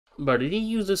Bro, did he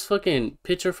use this fucking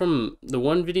picture from the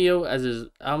one video as his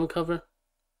album cover?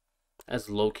 That's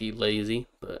low-key lazy,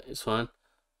 but it's fine.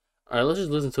 Alright, let's just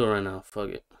listen to it right now. Fuck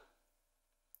it.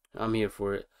 I'm here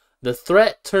for it. The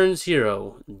Threat Turns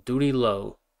Hero,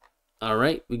 DudeyLo.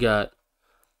 Alright, we got...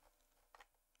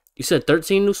 You said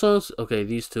 13 new songs? Okay,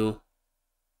 these two.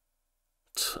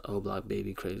 Oh, Block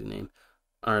Baby, crazy name.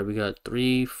 Alright, we got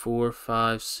 3, 4,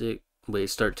 5, 6... Wait,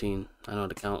 it's 13. I know how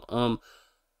to count.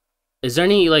 Is there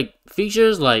any, like,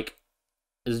 features? Like,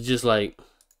 is it just, like...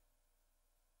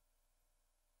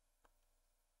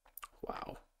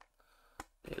 Wow.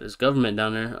 Yeah, there's government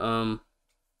down there.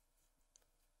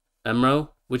 Emro?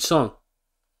 Which song?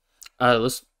 Alright,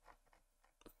 let's...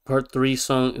 Part 3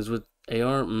 song is with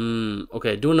AR?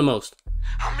 Okay, Doing the Most.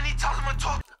 How many times am I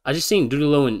talking? I just seen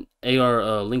DudeyLo and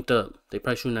AR linked up. They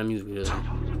probably shooting that music video.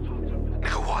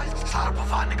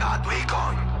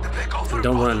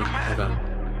 Don't run. Okay.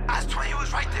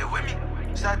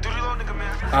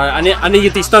 Alright, I need to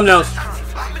get these thumbnails.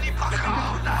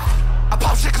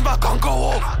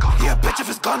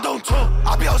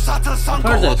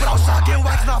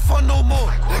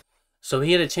 So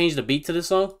he had to change the beat to this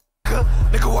song?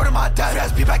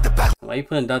 Why you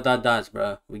putting dots,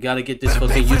 bro? We gotta get this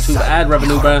fucking YouTube ad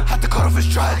revenue, bro. How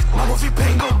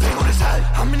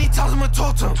many times I'm gonna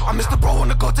talk to him? I miss the bro,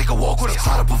 wanna go take a walk with him.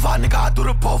 Try to provide, nigga, I do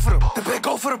the both for them. The big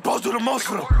go for the bros, do the most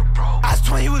for them. As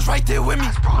 20, he was right there with me.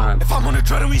 If I'm on the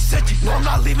dread and we set you, no, I'm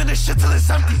not leaving this shit till it's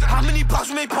empty. How many blocks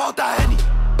we made Paul die Henny?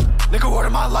 Nigga, word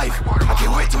of my life. I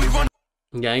can't wait till we run.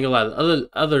 Yeah, I ain't gonna lie. The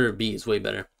other beat is way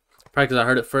better. Probably because I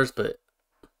heard it first, but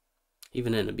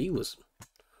even then, the beat was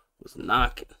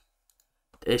knocking.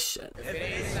 This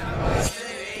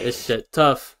shit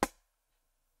tough.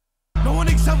 No one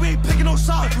except we ain't picking no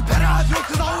sides. You better have you,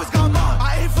 cause I always got mine.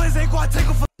 I ain't fliz, ain't gonna take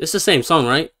a. This the same song,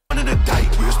 right? We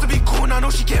used to be cool, and I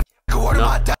know she can't.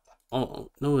 No. Oh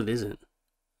no, it isn't.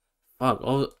 Fuck.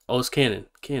 Oh, it's Canon.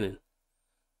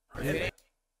 Right.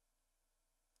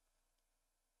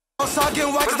 This is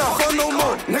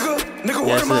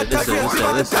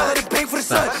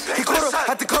it. He caught up,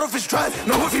 had to cut off his drive.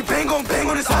 No, if he bang on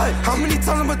his head. How many times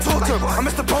I'm gonna talk to him? I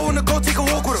missed the bro and to go take a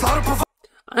walk with him.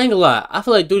 I ain't gonna lie. I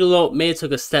feel like DudeyLo may have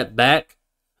took a step back.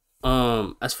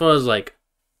 As far as like,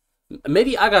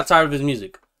 maybe I got tired of his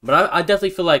music, but I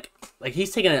definitely feel like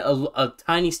he's taking a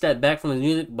tiny step back from his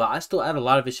music. But I still add a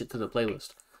lot of his shit to the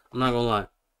playlist. I'm not gonna lie.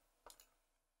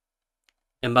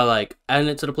 And by like adding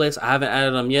it to the playlist, I haven't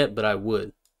added them yet, but I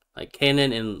would. Like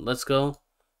Cannon and Let's Go.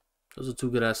 Those are two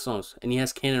good ass songs. And he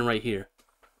has Cannon right here.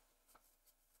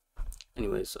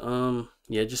 Anyways,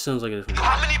 yeah, it just sounds like a different.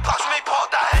 How many blocks made Paul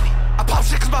die? I pop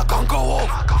shit cause my gun go off.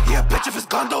 Yeah, bitch, if his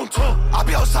gun don't talk. I'll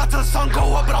be outside till the sun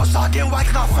go up, but outside getting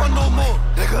whacked, not fun no more.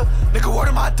 Nigga, word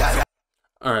of my dad.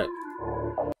 Alright.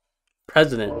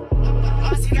 President.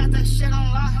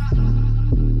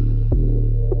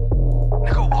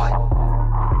 Nigga, what?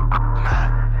 Man.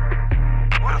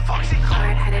 Where the fuck's he going?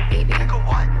 Hard-headed baby. Nigga,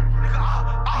 what?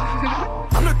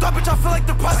 I'm the thug bitch, I feel like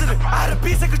the president. I had a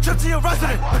beat, take a trip to your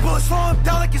resident. The bullets slow him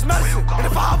down like his medicine. And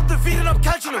if I hop the feet, then I'm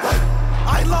catching him.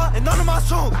 I ain't lie, and none of my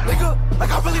songs, nigga. Like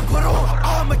I really put on.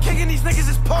 I'm a king and these niggas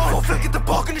is pawn. Don't get the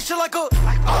bulk and this shit like a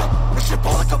this shit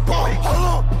ball like a ball.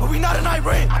 Hold on, but we not in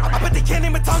Iran. I bet they can't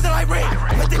name a time that I ran.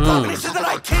 I bet they talking this shit that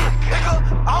I can't. Nigga,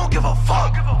 I don't give a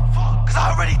fuck. Cause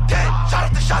I already dead. Shot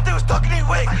after shot, they was stuck in their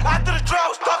wig. After the drill, I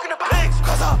was stuck in the pigs.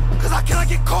 Cause I cannot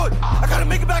get caught. I gotta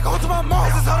make it back home to my mom.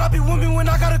 This is how I be with me when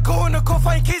I gotta go in the car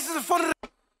fighting cases in front of the.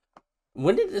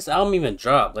 When did this album even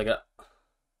drop? Like, it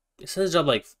says it dropped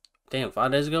like, damn,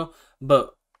 5 days ago.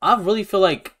 But I really feel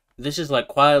like this just like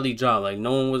quietly dropped. Like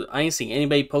no one was. I ain't seen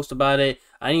anybody post about it.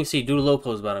 I didn't even see DudeyLo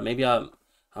post about it. Maybe I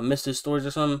missed his stories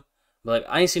or something. But like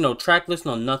I ain't seen no track list,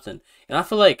 no nothing. And I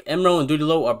feel like Emro and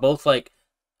DudeyLo are both like.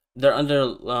 They're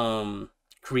under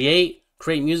Create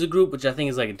Music Group, which I think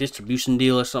is like a distribution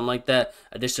deal or something like that.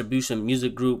 A distribution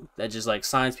music group that just like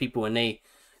signs people and they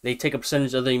take a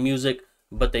percentage of their music,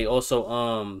 but they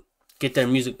also get their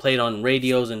music played on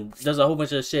radios and does a whole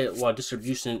bunch of shit while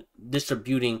distributing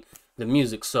the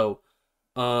music. So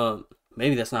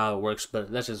maybe that's not how it works, but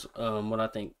that's just what I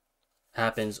think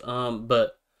happens.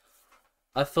 But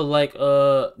I feel like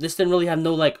this didn't really have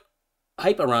no like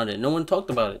hype around it. No one talked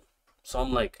about it. So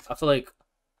I'm like, I feel like,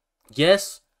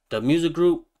 yes, the music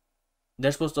group,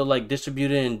 they're supposed to like distribute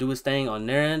it and do its thing on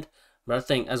their end. But I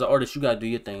think as an artist, you gotta do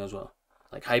your thing as well.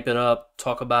 Like hype it up,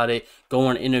 talk about it, go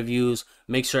on interviews,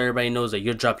 make sure everybody knows that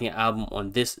you're dropping an album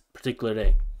on this particular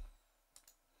day.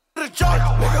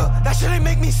 That shouldn't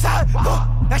make me sad.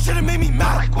 That shouldn't make me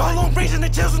mad. No long range in the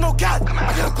jails with no gas.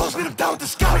 I get up close, beat him down with the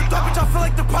sky. That bitch, I feel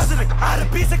like the president. I had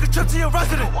a beat, take a trip to your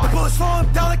resident. The bullets slow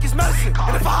him down like his is medicine.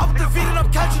 And if I hop the feet and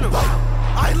I'm catching them.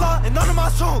 I ain't lying and none of my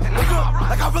song, nigga.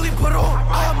 Like I really put on.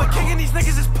 I'm a king and these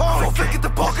niggas is pawn. Don't forget the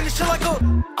bulk and this shit like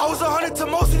a. I was 100 to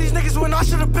most of these niggas when I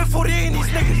should have been 48 in these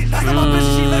niggas. That's not my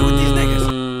bitch, she lay with these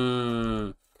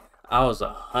niggas. I was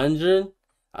 100.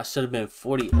 I should have been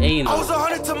 48. I was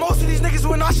 100 to most of these niggas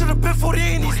when I should have been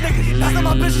 48 in these niggas. That's not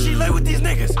my bitch, she lay with these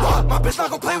niggas. My bitch not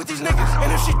gonna play with these niggas.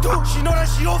 And if she do, she know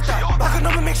that she off that. Back a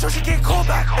number, make sure she get called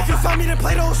back. If you found me, then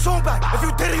play the whole song back. If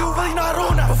you did it, you really not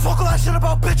on that. But fuck all that shit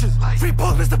about bitches. Free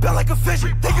balls, Mr. Bell like a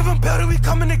fidget. They give him bail, then we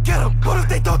coming to get him. What if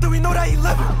they thought that we know that he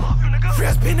living?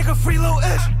 Free SP, nigga, free little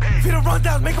ish. Free the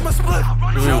rundowns, make him a split.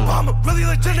 Free Obama, really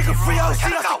legit, nigga, free OC,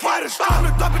 that's the kid. I'm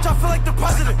the bitch, I feel like the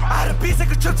president. I had a beat,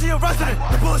 take a trip to your resident.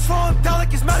 The bullets slow him down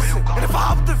like it's medicine. And if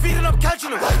I hop the feet and I'm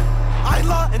catching him. I ain't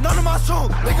lying and none of my song,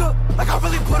 nigga. Like I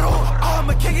really put on. I'm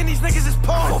a king and these niggas is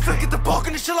pawn. Don't forget the bulk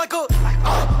and this shit like a.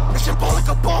 This shit ball like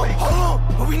a bomb. Hold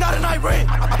on, but we not in Iran.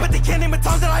 I bet they can't name a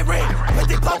time that I ran. I bet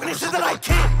they blocking this shit that I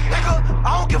can't. Nigga,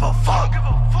 I don't give a fuck.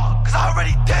 Cause I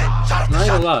already dead. Not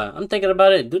gonna lie, I'm thinking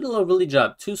about it. DudeyLo really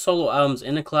dropped 2 solo albums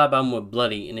and a collab album with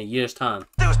Bloody in a year's time.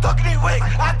 They was stuck in their wig.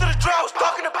 After the drought, was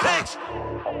talking to pigs.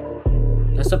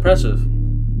 That's impressive.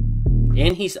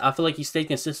 And I feel like he stayed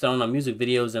consistent on the music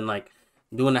videos and like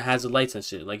doing the hazard lights and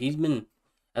shit. Like he's been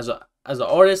as an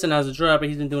artist and as a rapper,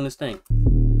 he's been doing his thing.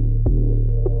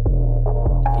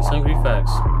 He's hungry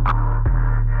facts.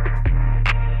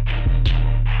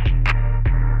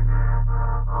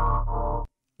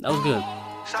 That was good.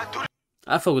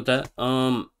 I fuck with that.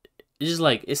 It's just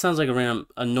like it sounds like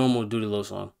a normal DudeyLo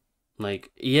song. Like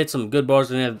he had some good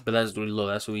bars in there, but that's DudeyLo.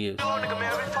 That's who he is.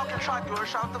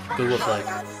 Good work, like.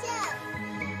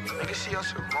 Nigga see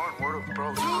us in Martin, word up,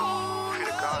 bro. Free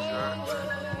the guys, you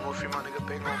heard? More free my nigga,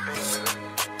 bang on bang, nigga.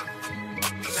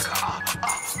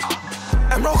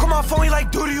 And bro, come on phone, he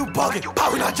like, dude, you bugging.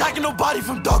 We not jacking nobody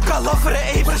from Duck. Got love for the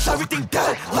A, but it's everything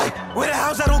dead. Like, where the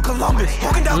house at on Columbus?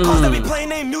 Walking down cars that we playing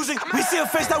name music. We see a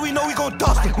face that we know we gon'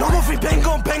 dust it. No more free bang,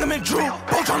 gon' bang him in Drew.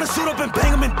 Both trying to suit up and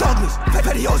bang him in Douglas.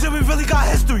 Fettios, and we really got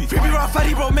history. Free B-Rock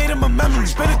Fetty, bro, made him a memory.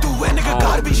 Spin it through where nigga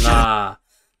gotta be shit.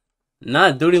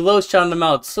 Nah, DudeyLo's shouting them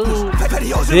out too.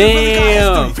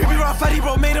 Damn. Free B-Rock Fetty,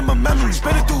 bro, made him a memory.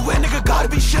 Spin it through where nigga gotta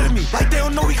be shitting me. Like they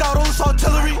don't know we got all this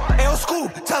artillery. Ayo,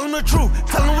 Scoop, tell him the truth.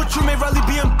 Tell him what you made Riley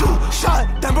BM do.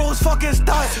 Shot, that bro was fucking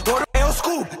style. Ayo,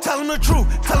 Scoop, tell him the truth.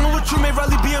 Tell him what you made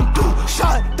Riley BM do.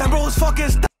 Shot, that bro was fucking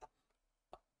style.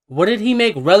 What did he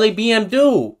make Riley BM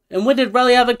do? And when did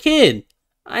Riley have a kid?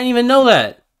 I didn't even know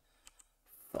that.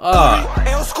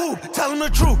 Ayo, Scoop, tell him the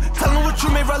truth. Tell him what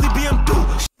you made Riley BM do.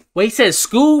 Wait, he said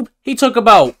Scoob? He talk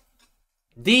about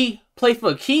D play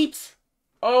for keeps?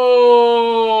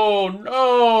 Oh,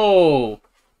 no.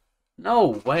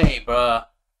 No way, bruh.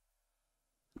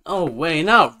 No way,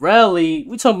 not Relly.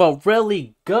 We talking about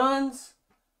Relly guns?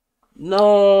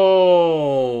 No.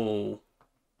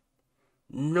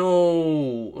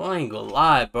 No. I ain't gonna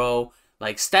lie, bro.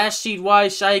 Like, stat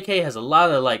sheet-wise, Shy K has a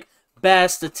lot of, like,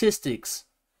 bad statistics.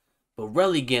 But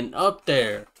Relly getting up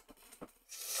there.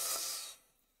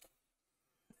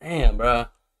 Damn, bro.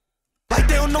 Like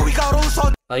they don't know we got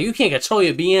all. Like you can't control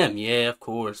your BM. Yeah, of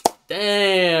course.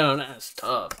 Damn, that's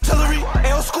tough. Artillery,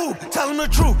 Ayo, Scoop, tell him the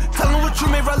truth. Tell him what you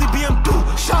made Riley BM do.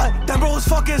 Shot, that bro was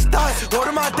fucking style.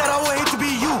 Order my dad, I would hate to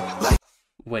be you. Like,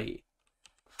 wait.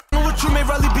 Tell him what you made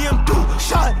Riley BM do.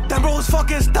 Shot, that bro was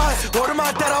fucking style. Order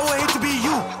my dad, I would hate to be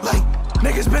you. Like,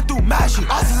 niggas been through mad shit.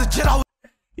 I was a jet, I was.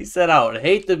 He said I would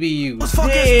hate to be you.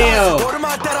 Damn. Order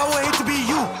my dad, I would hate to be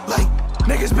you. Like.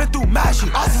 Niggas been through mad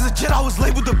shit. I was a kid, I was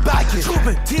labeled the back kid.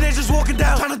 Trooping, teenagers walking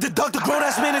down, trying to deduct a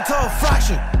grown-ass man into a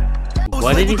fraction.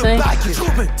 What did he say?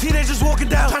 Trooping, teenagers walking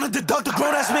down, trying to deduct a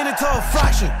grown-ass man into a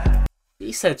fraction.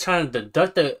 He said trying to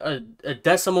deduct a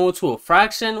decimal into a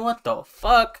fraction? What the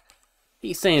fuck?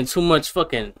 He's saying too much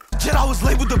fucking... Kid, I was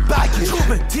labeled the back kid.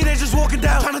 Trooping, teenagers walking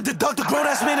down, trying to deduct a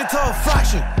grown-ass man into a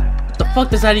fraction. What the fuck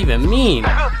does that even mean?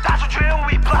 That's what you're when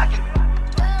we blacking.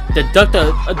 Deduct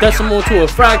a decimal to a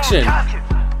fraction.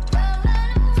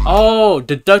 Oh,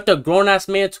 deduct a grown-ass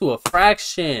man to a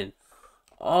fraction.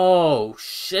 Oh,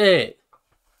 shit.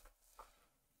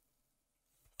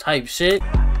 Type shit.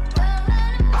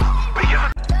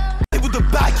 With the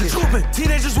back kid.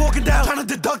 Teenagers walking down, trying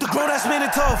to deduct a grown-ass man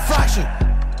into a fraction.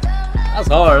 That's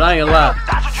hard, I ain't gonna lie.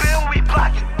 That's what you're when we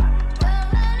blacking.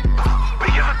 We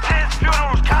give him 10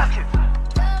 funerals, casket.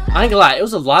 I ain't gonna lie, it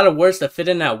was a lot of words that fit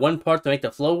in that one part to make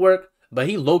the flow work, but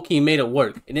he low-key made it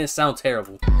work. It didn't sound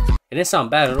terrible. It didn't sound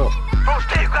bad at all.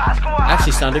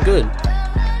 Actually sounded good.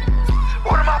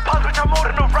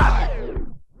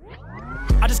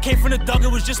 I just came from the dug,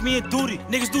 it was just me and Duty.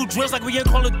 Niggas do drills like we ain't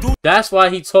Call of Duty. That's why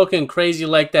he talking crazy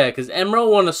like that. Cause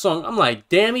Emerald on the song, I'm like,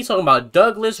 damn, he talking about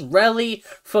Douglas, Relly,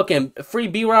 fucking Free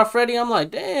B-Raw Freddy. I'm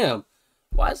like, damn.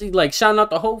 Why is he like shouting out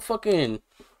the whole fucking,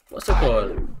 what's it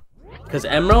called? Cause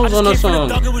Emerald's on the song.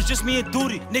 Dug, it was just me and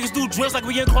Duty. Niggas do drills like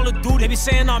we ain't Call of Duty. They be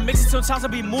saying I'm mixing, sometimes I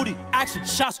be moody. Action,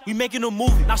 shots, we making a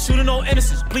movie. Not shooting no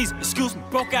innocents, please, excuse me.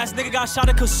 Broke ass nigga got shot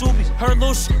at Kasubi's. Heard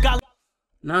little shit got.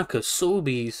 Not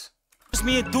Kasubi's. It's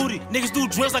me and Duty. Niggas do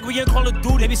drills like we ain't Call of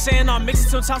Duty. They be saying I'm mixing,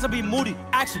 sometimes I be moody.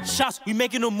 Action, shots, we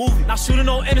making a movie. Not shooting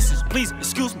no innocents, please,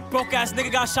 excuse me. Broke ass nigga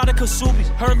got shot at Kasubi's.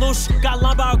 Heard little shit got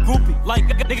lined by a groupie. Like,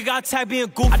 nigga got tagged being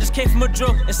goofy. I just came from a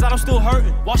drill, inside I'm still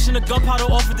hurting. Washing the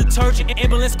gunpowder off with detergent.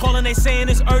 Ambulance calling, they saying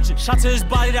it's urgent. Shot to his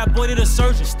body, that boy need a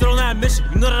surgeon. Still on that mission,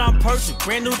 you know that I'm purging.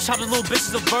 Brand new chopped, little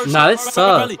bitches a virgin. Nah, this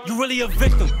sucks. You really a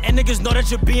victim, and niggas know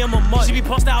that you're being a mud. She be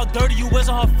posted how dirty you was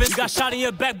on her fist. You got shot in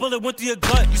your back, bullet went through your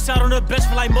gut. You sat on the bench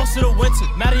for like most of the winter.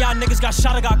 Mad at y'all niggas got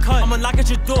shot or got cut. I'ma knock at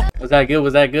your door. Was that good?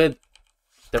 Was that good?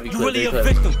 You really a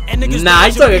victim. And niggas nah,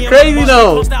 he's talking crazy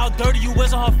though. How dirty you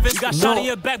was on her fist. You got shot in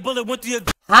your back, bullet went through your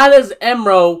gut. How does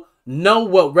Emerald know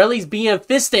what Relly's being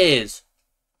fisted is?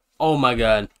 Oh my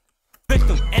god.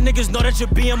 Victim. And niggas know that you're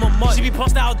being a mud. She be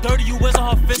posted how dirty you was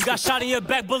on her fist. You got shot in your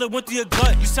back, bullet went through your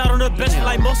gut. You sat on the bench for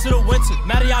like most of the winter.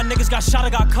 Mad at y'all niggas got shot or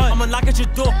got cut. I'ma knock at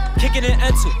your door, kicking and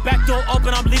enter. Back door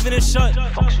open, I'm leaving it shut.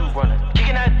 Fuck you running,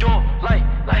 kicking that door, like.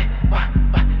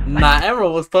 Nah,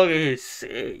 Emerald was talking his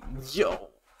shit. Yo,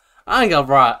 I ain't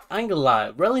gonna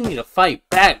lie. Relly need to fight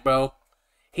back, bro.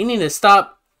 He need to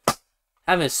stop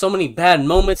having so many bad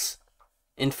moments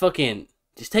and fucking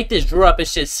just take this draw up and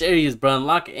shit serious, bro, and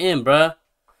lock it in, bro.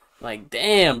 Like,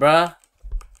 damn, bro.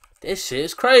 This shit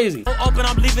is crazy. Open,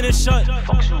 I'm leaving it shut.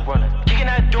 Fuck you running, kicking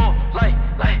that door, like.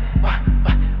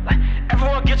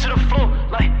 Everyone get to the floor,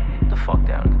 like. The fuck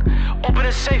down. Open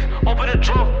the safe, open the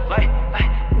drawer, like.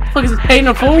 What the fuck is this hating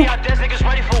a fool?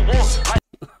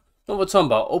 What we're talking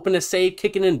about? Open the safe,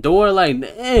 kicking in door, like,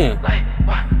 damn.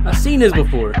 I've seen this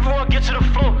before. Everyone get to the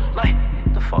floor, like.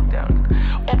 The fuck down.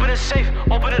 Open the safe,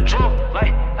 open the drawer,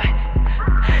 like.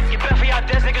 You bet for y'all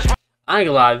dead niggas. I ain't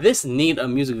gonna lie, this need a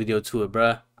music video to it,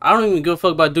 bruh. I don't even give a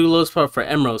fuck about DudeyLo's part for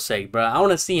Emerald's sake, bruh. I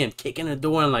wanna see him kick in the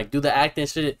door and like do the acting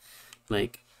shit.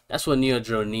 Like, that's what Neo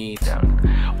Drill needs.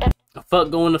 Fuck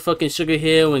going to fucking Sugar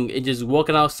Hill and just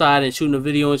walking outside and shooting a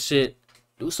video and shit.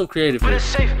 Do some creative shit.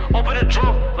 Safe, open the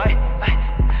drawer, like.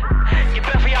 You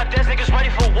bet for y'all dead niggas ready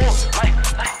for war, like.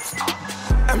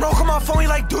 Emerald come on phone,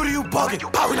 like, dude, you bugging.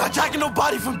 Probably not jacking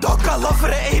nobody from Duck. Got love for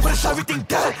the A, but it's everything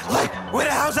dead. Like, where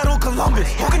the house at on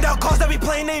Columbus? Walking down cars that be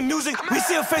playing their music. We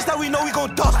see a face that we know we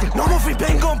gon' dust it. No more free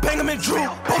bang, gon' bang him and Drew.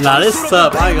 Nah, this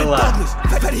tough, I ain't gonna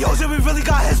lie. Petty O's, we really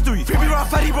got history. Free B-Raw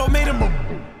Freddy, bro, made him move.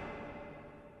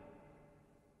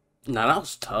 Nah, that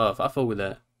was tough. I fuck with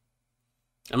that.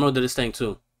 Emerald did his thing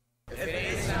too.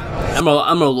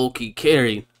 Emerald low-key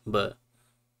carried, but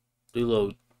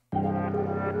DudeyLo,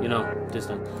 you know, this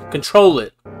thing. Control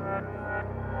it.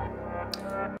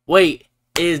 Wait,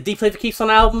 is D Play for Keeps on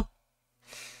the album?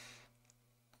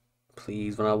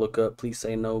 Please, when I look up, please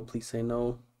say no. Please say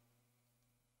no.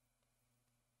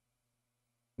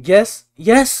 Yes,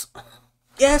 yes,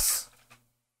 yes.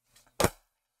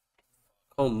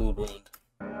 Oh, mood ruined.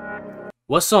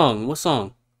 What song? What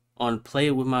song? On Play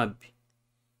It With My...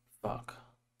 Fuck.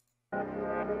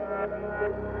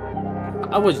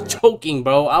 I was joking,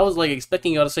 bro. I was like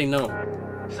expecting y'all to say no.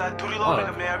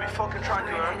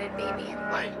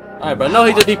 Alright, bro. No,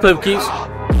 he did deep clip keeps.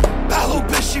 That little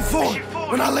bitch, she for.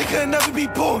 When I lick her, never be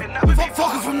born.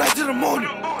 Fuck her from night to the morning.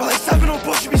 But like 7 on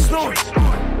bush, she be snoring.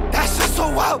 That shit so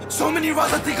wild. So many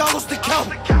rounds, I think I lost the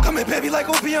count. Come here, baby, like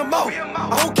opium out.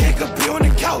 I don't care, could be on the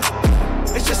couch.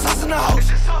 It's just us in the house.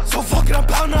 So fuck it, I'm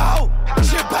pounding out.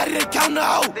 Shit body, they count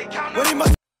out.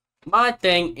 My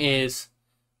thing is,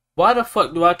 why the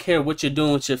fuck do I care what you're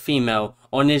doing with your female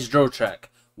on this drill track?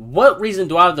 What reason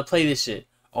do I have to play this shit?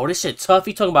 Oh, this shit tough.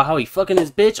 He talking about how he fucking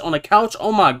his bitch on the couch.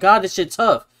 Oh my god, this shit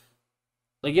tough.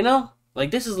 Like, you know?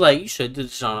 Like, this is like, you should do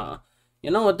this on a, you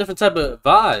know, a different type of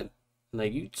vibe.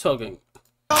 Like, you talking.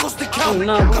 Come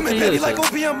here, baby, like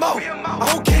opium out.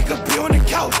 I don't care, could be on the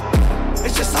couch.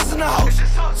 It's just us in the house.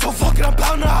 So fuck it, I'm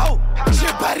pounding out.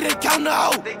 Shit body, they count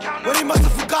out. But they must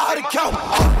have forgot how to count.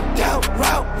 Up, down,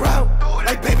 round, round.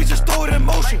 Like, baby, just throw it in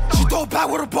motion. She throw it back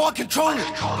with her ball, control it.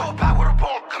 Throw it back with her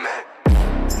ball, come here.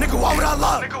 Nigga, why would I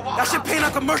love? That shit paint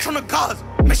like a merch on the cars.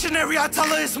 Missionary, I tell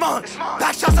her it's mine.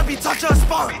 Back shots, I be touching her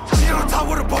spawn. She on top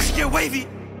with her ball, she get wavy.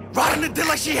 Riding the dick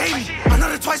like she hate me.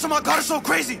 Another twice, oh my god, it's so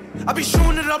crazy. I be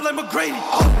shooting it up like McGrady.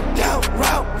 Up, down,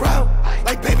 round, round.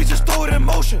 Like baby, just throw it in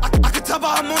motion. I can tell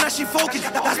by her moan that she focused.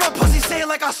 That's my pussy saying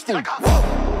like I spoke.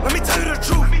 Whoa, let me tell you the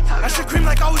truth. That shit cream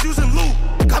like I was using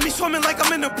lube. Got me swimming like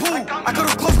I'm in the pool. I go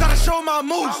to close, gotta show my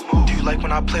moves. Do you like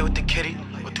when I play with the kitty?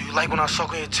 Or do you like when I suck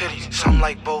on your titties? Some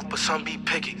like both, but some be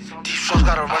picky. These shows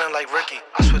gotta running like Ricky.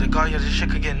 I swear to God, yeah, this shit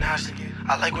could get nasty.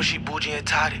 I like when she bougie and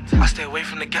tatted. I stay away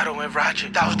from the ghetto and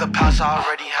ratchet. That was the past, I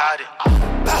already had it.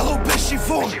 Bad little bitch, she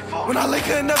formed. When I like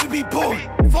her, it never be bored.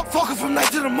 Fuck her from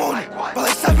night to the morning. But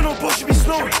like 7 on bull, she be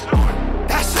snoring.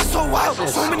 That shit so wild.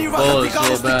 So many rounds, I think I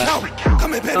was the count.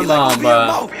 Come here, baby, like me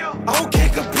mouth. I don't care,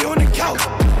 could be on the couch.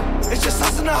 It's just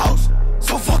us in the house.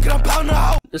 So fuck it, I'm pounding the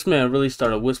house. This man really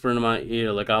started whispering in my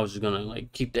ear like I was just gonna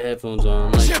like keep the headphones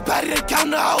on. Like, shit, baddie, they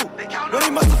count out. No,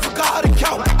 they must have forgot how to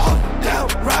count. Up, down,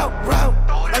 round, round.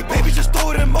 Like baby, just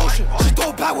throw it in motion. She throw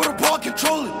it back with her ball,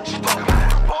 control it.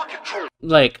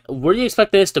 Like, were you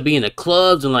expecting this to be in the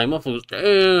clubs and like motherfuckers,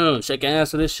 damn, shaking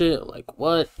ass to this shit? Like,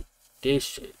 what? This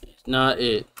shit is not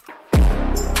it.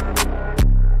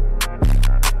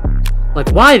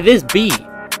 Like, why this beat?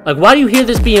 Like, why do you hear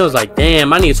this beat and I was like,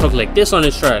 damn, I need to talk like this on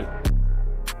this track?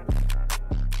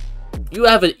 You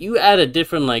add a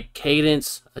different like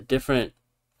cadence, a different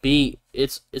beat.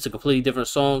 It's a completely different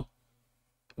song,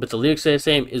 but the lyrics say the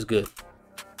same. Is good.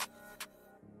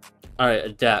 All right,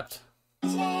 adapt.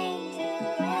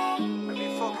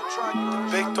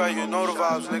 Big threat, you know the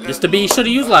vibes, nigga. It's the beat you should have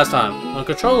used last time on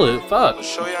Control It. Fuck.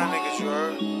 Show y'all niggas, you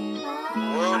heard.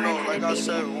 Well, no, like I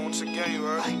said, once again, you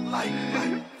heard.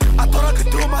 I thought I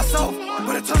could do it myself,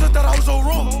 but it turns out that I was all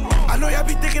wrong. I know y'all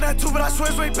be thinking that too, but I swear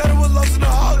it's way better with loves in the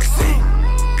heart. See,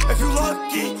 if you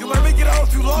lucky, you might make it out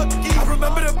if you lucky. I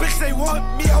remember the bitch they want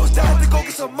me. I was down to go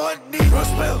get some money. Real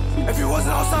spill. If you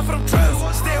wasn't outside for them trails,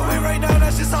 stay away right now.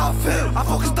 That's just how I feel. I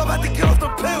focused up, had to get off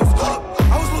the pills.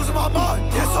 I was losing my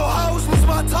mind. Yeah, so high, I was losing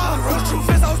my time. The real truth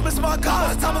is I was missing my God.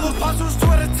 By the time of those pops, it was 2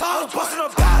 at a time. Busting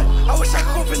up bad. I wish I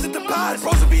could go visit the pad.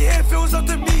 Bros would be here if it was up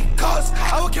to me, cause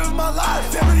I would give it my life.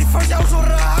 Family first, I was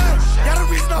ordered a hand. Y'all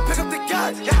the reason I pick up the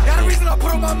gas. Y'all the reason I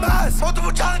put on my mask.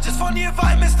 Multiple challenges, funny if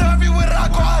I missed her everywhere that I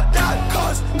go, I die.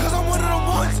 Cause I'm one of them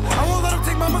ones. I won't let them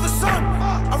take my mother's son.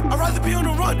 I'd rather be on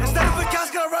the run. Instead of a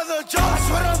casket, I'd rather a job. I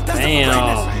swear that I'm destined for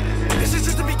greatness. This is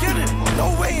just the beginning.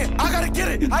 No way in, I gotta get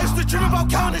it. I used to dream about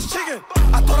counting this chicken.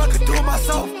 I thought I could do it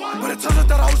myself, but it turns out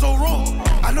that I was all wrong.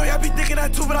 I know y'all be thinking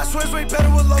that too, but I swear it's way better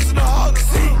with loves in the heart.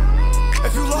 See,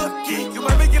 if you lucky, you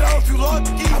might make it out if you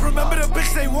lucky. I remember the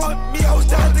bitch they want me. I was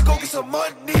down to go get some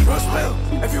money. Real spill.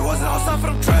 If you wasn't outside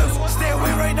for them trails, stay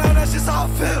away right now. That's just how I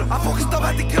feel. I focused up,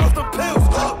 had to get off the pills.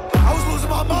 I was losing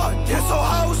my mind. Yeah, so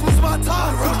high, I was losing my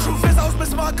time. The real truth is I was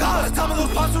missing my God. By the time of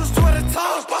those pops, it was 2 at a time.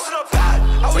 I was busting up bad.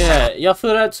 Yeah, y'all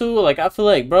feel that too? Like, I feel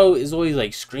like bro is always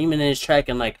like screaming in his track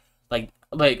and like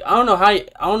I don't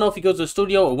know if he goes to the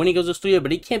studio or when he goes to the studio,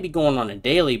 but he can't be going on a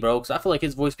daily, bro, because I feel like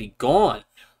his voice be gone.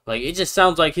 Like, it just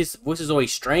sounds like his voice is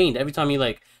always strained every time he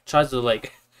like tries to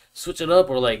like switch it up,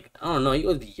 or like, I don't know, he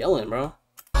always be yelling, bro.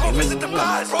 Go visit the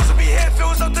pad. Bros would be here if it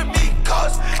was up to me,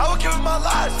 cause I would give it my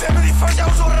life. Family first, I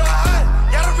was ordered a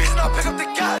hand. Y'all the reason I pick up the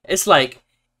gas. It's like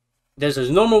there's his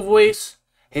normal voice,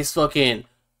 his fucking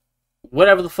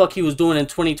whatever the fuck he was doing in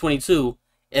 2022,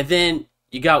 and then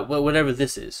you got whatever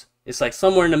this is. It's like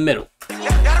somewhere in the middle.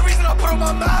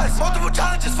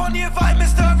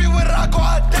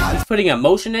 It's putting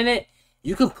emotion in it.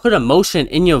 You can put emotion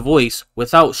in your voice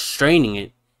without straining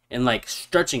it and like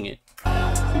stretching it.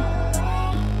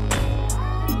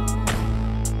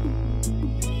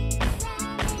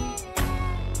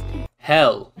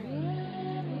 Hell.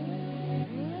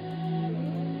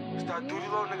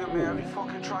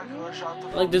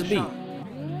 I like this beat.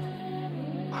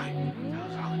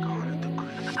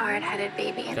 Hard-headed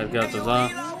baby. Gotta get out the zone.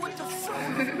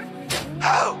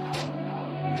 Hell,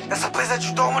 that's a place that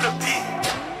you don't wanna be.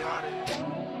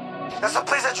 That's a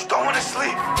place that you don't wanna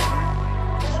sleep.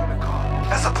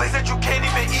 That's a place that you can't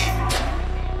even eat.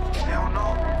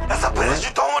 That's a place that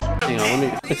you don't wanna be. Hang on,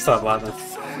 let me stop laughing.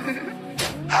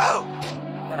 Hell.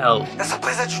 Hell. That's a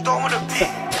place that you don't wanna be.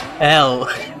 Hell.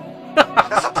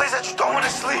 That's a place that you don't wanna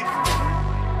sleep.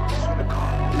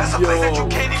 That's a place that you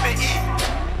can't even eat.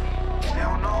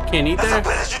 Can't eat there? That's a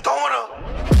place that you don't wanna.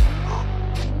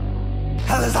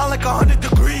 Hell is hot like 100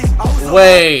 degrees.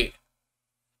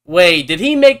 Wait, did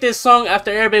he make this song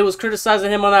after everybody was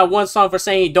criticizing him on that one song for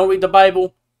saying he don't read the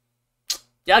Bible?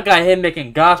 Y'all got him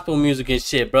making gospel music and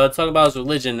shit, bro. Talk about his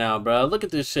religion now, bro. Look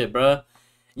at this shit, bro.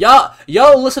 Y'all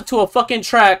listen to a fucking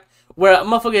track where a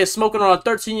motherfucker is smoking on a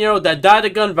 13-year-old that died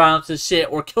of gun violence and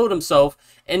shit, or killed himself,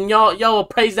 and y'all will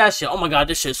praise that shit. Oh my god,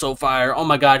 this shit's so fire. Oh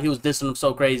my god, he was dissing him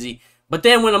so crazy. But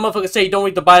then when a motherfucker say he don't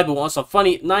read the Bible on some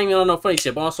funny, not even on no funny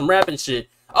shit, but on some rapping shit,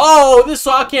 Oh, this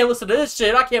song, I can't listen to this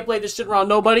shit. I can't play this shit around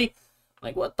nobody.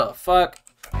 Like, what the fuck?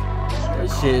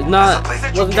 This shit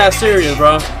wasn't that serious,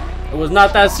 bro. It was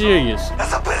not that serious.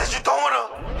 That's a place that you don't wanna.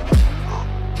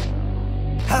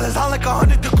 Hell is hot like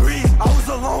 100 degrees. I was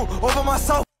alone over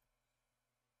myself.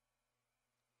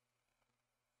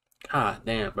 God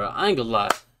damn, bro. I ain't gonna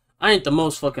lie. I ain't the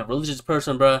most fucking religious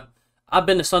person, bro. I've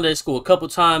been to Sunday school a couple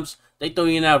times. They throw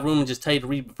you in that room and just tell you to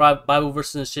read Bible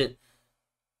verses and shit.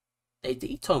 They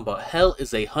talking about hell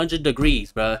is 100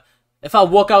 degrees, bro. If I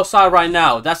walk outside right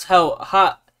now, that's how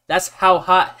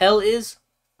hot hell is.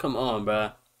 Come on,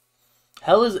 bro.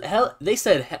 Hell. They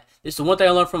said this is the one thing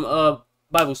I learned from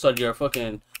Bible study or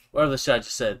fucking whatever the shit I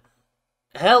just said.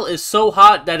 Hell is so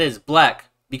hot that it's black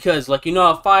because, like, you know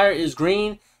how fire is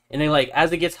green, and then like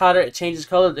as it gets hotter, it changes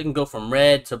color. It can go from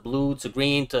red to blue to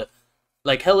green to,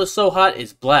 like, hell is so hot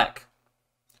it's black.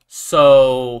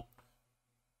 So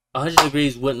 100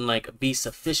 degrees wouldn't like be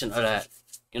sufficient of that,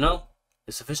 you know?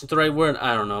 Is sufficient the right word?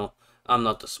 I don't know. I'm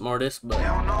not the smartest, but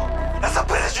That's a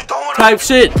place that you don't wanna. type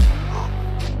shit.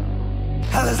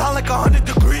 Hell is hot like 100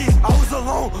 degrees. I was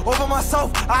alone over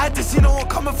myself. I had to see no one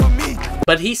coming for me.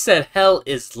 But he said hell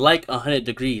is like 100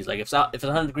 degrees. Like if it's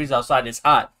 100 degrees outside, it's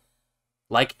hot.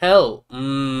 Like hell.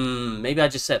 Maybe I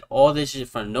just said all this shit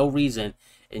for no reason,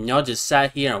 and y'all just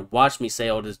sat here and watched me say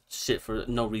all this shit for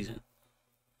no reason.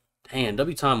 Damn,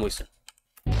 W time wasting.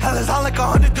 Hell is hot like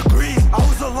 100 degrees. I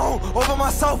was alone over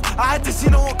myself. I had to see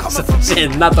no one coming for me.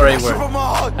 Shit, not the right word.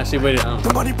 Heart. Actually, wait.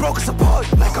 The money broke us apart.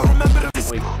 Like I remember this.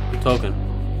 Wait, you talking?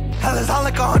 Hell is hot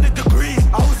like 100 degrees.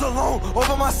 I was alone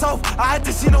over myself. I had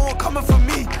to see no one coming for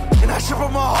me. And that shit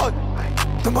from my heart.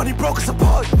 The money broke us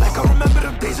apart. Like I remember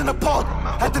them days in the park.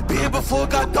 Had to be here before it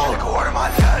got dark. Like a word of my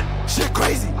dad. Shit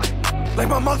crazy. Like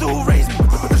my mother who raised me.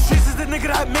 But the streets is the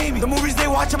nigga that made me. The movies they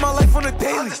watch in my life on the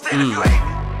daily.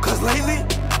 Cause lately,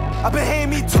 I've been hating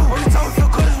me too. Only time I feel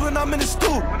good is when I'm in the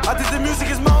stool. I think the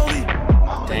music is my only.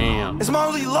 Damn. It's my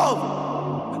only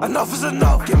love. Enough is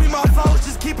enough. Give me my flowers,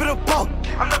 just keep it a buck.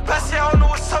 I'm the best, yeah, I don't know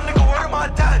what's up, nigga. Word of my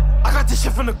dad. I got this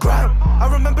shit from the ground.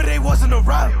 I remember they wasn't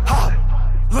around.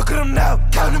 Ha. Look at them now.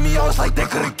 Counting me out, it's like they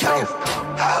couldn't count.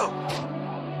 How?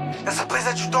 That's a place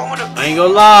that you don't wanna be. I ain't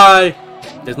gonna lie.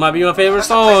 This might be my favorite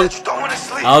song.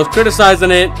 I was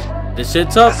criticizing it. This shit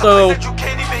tough though.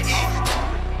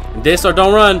 This or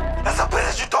don't run. That's a place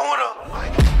that you don't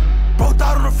wanna. Broke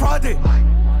out on a Friday.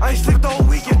 I ain't sleep the whole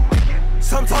weekend.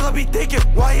 Sometimes I be thinking,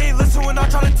 why he ain't listen when I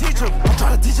try to teach him? I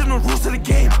try to teach him the rules of the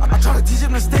game. I try to teach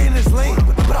him to stay in his lane.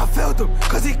 But I failed him,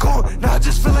 cause he gone. Now I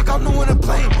just feel like I'm the one to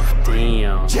blame.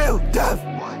 Damn. Jail, death.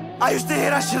 I used to hear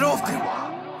that shit often.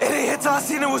 It ain't hit till I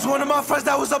seen it was one of my friends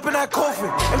that was up in that coffin.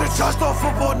 And the judge thought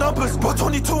football numbers. But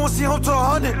 22 won't see home to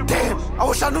 100. Damn, I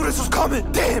wish I knew this was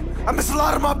coming. Damn, I miss a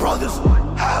lot of my brothers.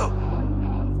 How?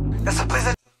 That's a place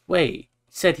that. Wait, he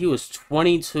said he was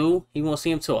 22? He won't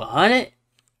see him till 100?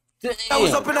 Damn. I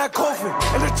was up in that coffin.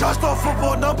 And the judge thought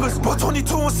football numbers. But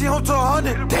 22 won't see home to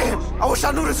 100. Damn, I wish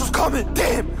I knew this was coming.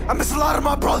 Damn, I miss a lot of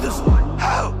my brothers.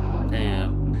 How?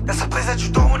 Damn. That's a place that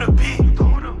you don't wanna be.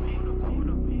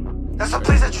 That's a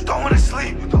place that you don't wanna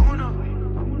sleep.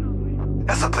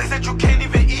 That's a place that you can't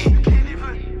even eat.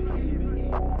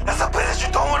 That's a place that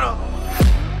you don't wanna.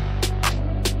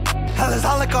 Hell is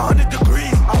hot like 100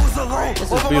 degrees. I was alone.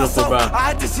 This is beautiful, bro. I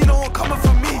had to see no one coming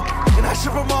for me. And that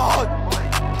shit from my heart.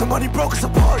 The money broke us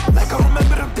apart. Like I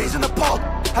remember them days in the park.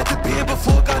 Had to be here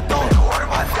before it got dark. Word of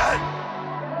my dad.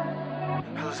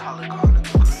 Hell is hot like 100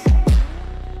 degrees.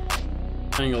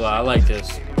 I ain't gonna lie, I like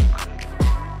this.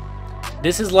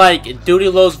 This is like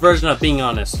DudeyLo's version of Being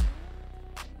Honest.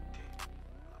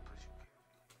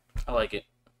 I like it.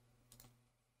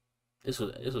 This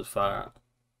was fire.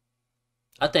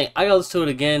 I think I gotta listen to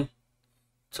it again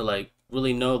to like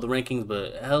really know the rankings,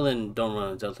 but Hell and Don't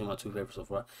Run is definitely my two favorites so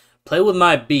far. Play With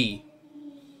My B.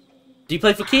 Do you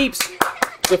play for keeps?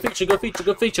 Good feature, good feature,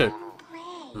 good feature.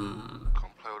 Come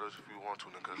play with us if you want to,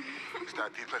 nigga. It's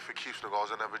that D play for keeps,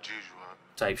 nigga. I never G's you, huh?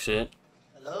 Type shit.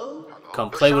 Come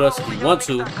play with us if you want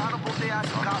to.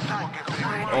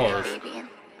 Oh,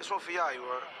 this one for y'all, you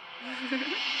heard?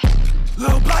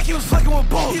 Lil Blocky was fucking with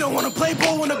both. He don't wanna play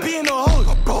ball, wanna be in the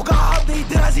hood. Bro got out there, he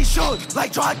did as he should.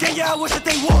 Like dry gang, yeah, I wish that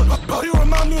they would. Bro, you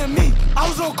remind me of me. I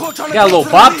was on court trying to got a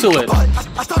little bop to it.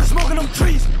 I started smoking them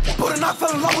trees. But then I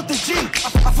fell in love with the G.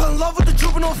 I fell in love with the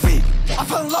juvenile feet. I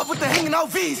fell in love with the hanging out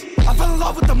V's. I fell in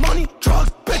love with the money,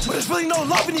 drugs, bitch. But there's really no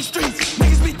love in these streets.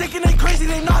 Niggas be thinking they crazy,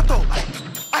 they not though.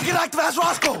 I get active as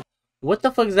Roscoe. what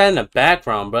the fuck is that in the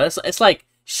background, bro? It's like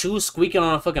shoes squeaking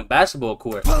on a fucking basketball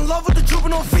court. I fell in love with the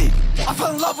juvenile feet. I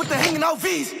fell in love with the hanging out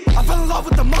V's. I fell in love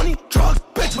with the money, drugs,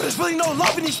 bitch. But there's really no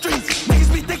love in these streets.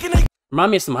 Niggas be thinking they.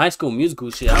 Remind me of some High School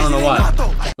Musical shit. I don't know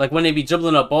why. Like when they be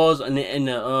dribbling up balls on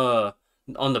the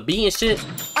beat and shit.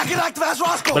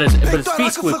 But it's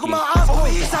feet squeaky.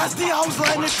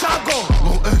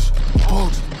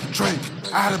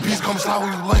 I had a beast come slide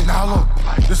when you late. Now look,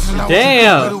 this is now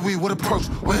damn. We would approach.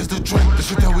 Where's the drink? The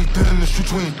shit that we did in the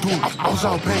streets we ain't doing. I was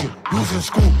out paying. You was in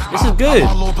school. This is good.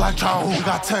 My little black child who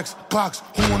got text, blocks,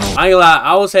 who went on. I ain't lie,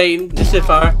 I was hating. This shit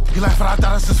fire. You laughing, I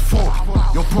thought this is full.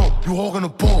 Yo, bro, you holding the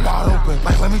ball wide open.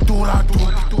 Like, let me do what I do.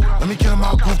 Let me get him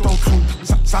out group though too.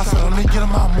 Salsa, let me get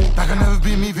him out move. That can never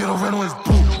be me, Vito Reno is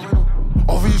blue.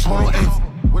 Over each 108.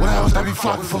 What the hell is that be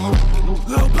flocking for loot?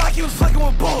 Little Black, he was fucking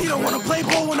with balls. He don't wanna play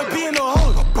ball, wanna be in the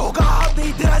hood. Bro got out there,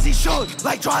 he did as he should.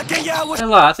 Like, try again, yeah, I wish. I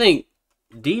ain't lie, I think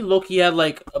D Loki had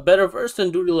like a better verse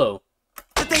than DudeyLo.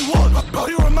 But they would, bro,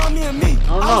 you remind me of me. I don't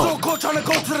know. I was on court trying to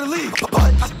go to the league. But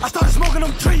I started smoking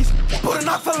them trees. But then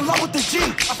I fell in love with the G.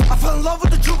 I fell in love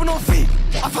with the juvenile feet.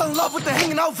 I fell in love with the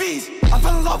hanging out V's. I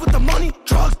fell in love with the money,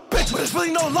 drugs, bitch. But there's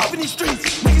really no love in these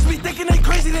streets. Niggas be thinking they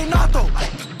crazy, they not though.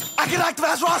 I get active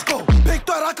as Roscoe. Big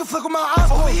threat, I can flick with my eyes.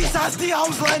 Over East Side Steve, I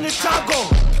was letting the chop go.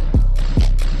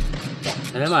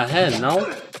 I hit my head, no?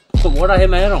 What I hit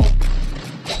my head on?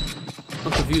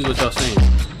 I'm confused what y'all saying.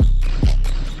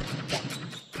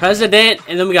 President,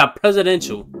 and then we got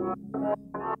presidential. Nah,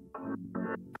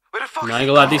 I ain't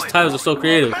gonna lie, these titles are so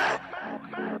creative.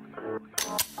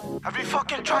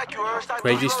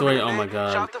 Crazy story, oh my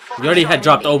god. You already had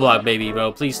dropped O-Block, baby,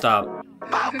 bro. Please stop.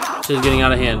 Shit's getting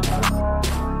out of hand.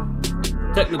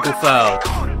 Technical foul.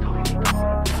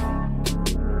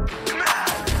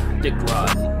 Dick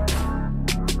rod.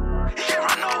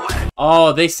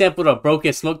 Oh, they sampled a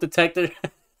broken smoke detector.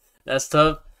 That's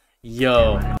tough.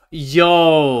 Yo.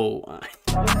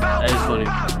 That is funny.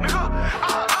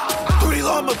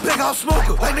 DudeyLo, I'm a big house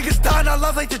smoker. Like niggas dying, I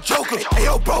love like the Joker. Hey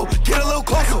yo, bro, get a little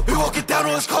closer. We walking down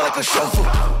on his car like a chauffeur.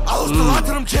 I lost a lot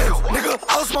to them jails, nigga.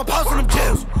 I lost my pops in them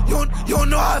jails. You don't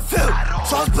know how I feel.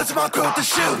 So I was blitzing my girl with the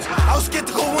shields. I was scared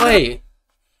to go.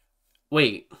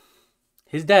 Wait.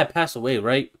 His dad passed away,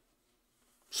 right?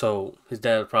 So his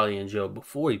dad was probably in jail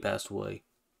before he passed away,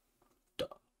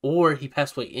 or he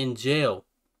passed away in jail.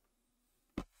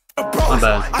 My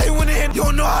bad. I ain't winning him, you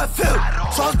don't know how I feel.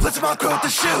 So I was blitzing my girl with the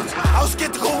shields. I was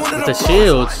scared to go one of the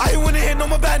shields. I ain't winning him, no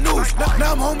more bad news.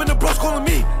 Now I'm home and the bros calling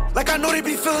me. Like I know they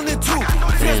be feeling it too.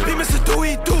 Free SP, Mr.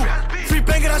 Dewey, do. Free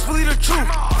banger, that's really the truth.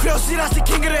 Free LC, that's the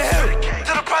king of the hill.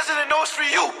 To the president, know it's for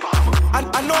you.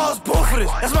 I know I was born for this.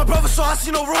 That's my brother, so I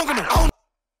see no wrong in him.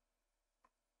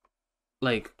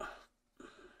 Like,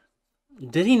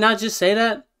 did he not just say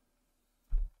that?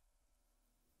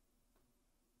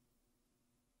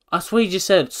 I swear he just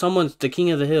said someone's the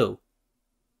king of the hill.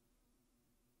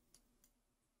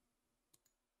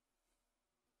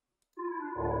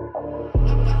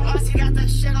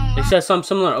 They said something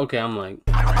similar. Okay, I'm like.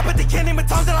 I bet they can't name a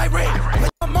time that I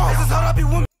raid. My mom says how I be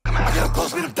women. I get up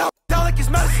close, beat them down like it's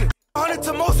medicine. Honor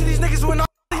to most of these niggas when I'm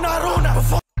not on that.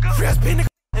 Before free SP nigga,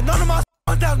 and none of my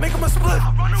down, make them a split.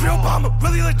 Free Obama,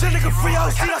 really legit nigga, free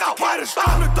LC,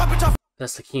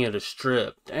 that's the king of the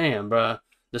strip. Damn, bruh.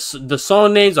 The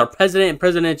song names are President and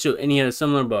Presidential, and he had a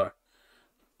similar bar.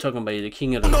 Talking about you, the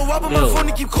king of the hill. No, Rob on my phone,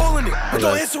 keep calling it. But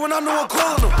don't answer when I know I'm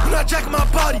calling them. You're not jacking my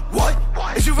body. What?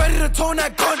 Is you ready to tone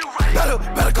that gun?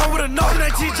 Better come with a no.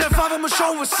 19 Gen 5, I'ma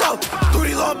show him what's up.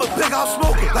 DudeyLo, I'm a big house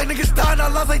smoker. Like niggas dying, I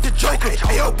love like the Joker.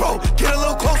 Hey yo, bro, get a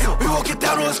little closer. We won't get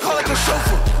down on his car like a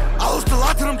chauffeur. I lost a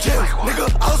lot to them jails,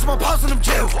 nigga. I lost my pops in them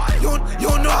jails. You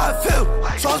don't know how I feel.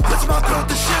 So I was blitzing my girl with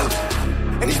the shields.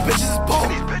 And these bitches is bold.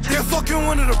 They're fucking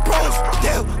one of the bros.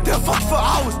 They'll fuck you for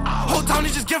hours. Whole time they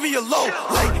just giving you low.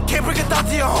 Like, can't bring it down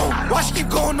to your home. Why she keep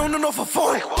going on and off her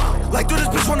phone? Like, do this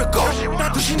bitch wanna go? Now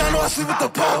do she not know I sleep with the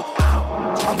pole?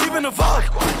 I'm peeping the vibe.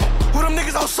 Who them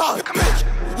niggas outside?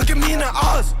 Bitch, look at me in the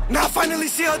eyes. Now I finally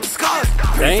see her disguise.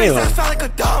 Pretty face ass fat like a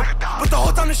dime. But the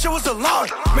whole time this shit was a lie.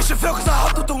 Mission failed cause I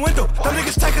hopped out the window. Them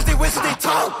niggas tight cause they wasted their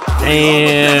time.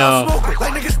 Damn.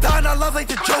 Like niggas dying, I love like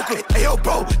the Joker. Hey yo,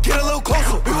 bro, get a little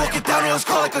closer. We won't get down on his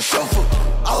car like a chauffeur.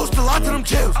 I lost a lot to them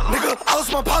jails, nigga. I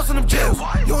lost my pops in them jails.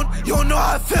 You don't know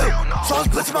how I feel. So I was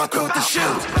blitzing my girl with the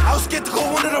shields. I was scared to go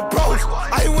one of the bros.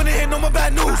 I ain't wanna hear no more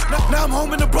bad news. Now I'm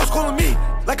home and the bros calling me.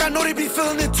 Like I know they be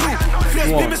feeling it too. Free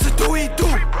SP, Mr. Dewey, do.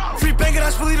 Free banger,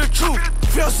 that's really the truth.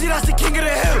 Free LC, that's the king of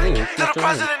the hill. To the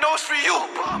president, know it's for you.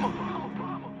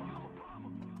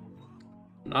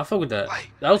 I fuck with that.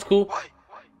 That was cool.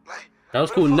 That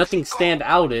was cool. Nothing stand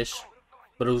outish,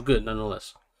 but it was good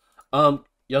nonetheless.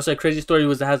 Y'all said Crazy Story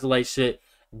was the Has the Light shit.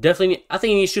 Definitely, I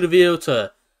think you need to shoot a video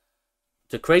to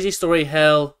Crazy Story,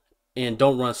 Hell, and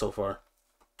Don't Run So Far.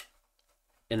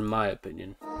 In my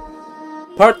opinion.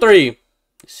 Part 3.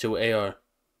 Shit with AR.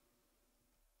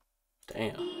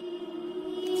 Damn.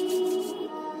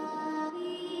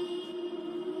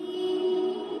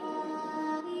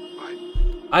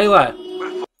 I ain't lie.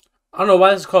 I don't know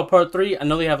why this is called part 3. I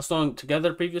know they have a song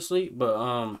together previously, but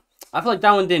I feel like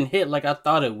that one didn't hit like I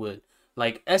thought it would.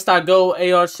 Like S.Go,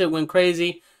 AR shit went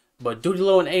crazy, but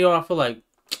DudeyLo and AR, I feel like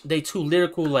they too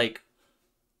lyrical. Like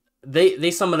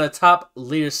they some of the top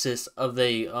lyricists of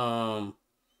they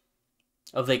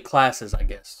classes, I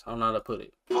guess. I don't know how to put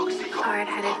it.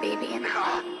 Hard-headed baby in I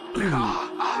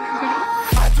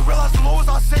had to realize the law was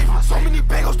our savior. So many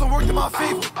bagels don't work in my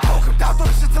favor. I'll come down, throw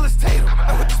the shit till it's Tatum.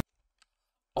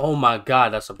 Oh my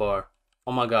god, that's a bar.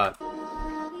 Oh my god.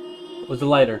 Where's the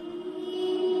lighter?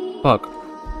 Fuck.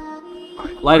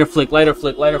 Lighter flick, lighter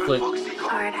flick, lighter flick.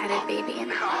 Hard-headed baby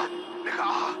in I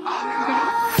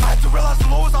had to realize the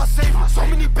law was our savior. So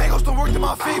many bagels don't work in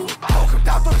my favor. I'll come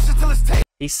down, throw the shit till it's Tatum.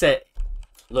 He said,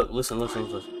 look, listen.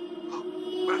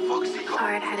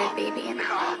 Hard-headed baby in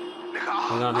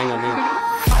Hang on. I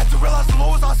had to realize the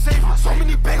law was our savior. So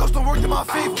many bagels don't work in my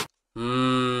favor.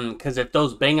 Because if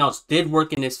those bangouts did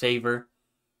work in his favor,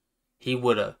 he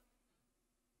would have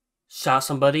shot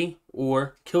somebody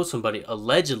or killed somebody,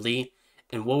 allegedly.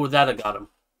 And what would that have got him?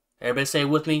 Everybody say it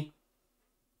with me.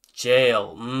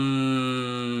 Jail.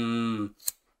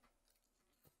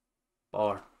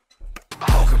 Bar.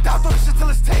 I'll come down, throw the shit till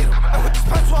it's Tatum. And with this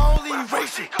pencil, I only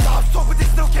erase it. Dogs talk, but they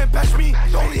still can't bash me.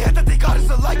 The only head that they got is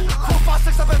a light. 4, 5,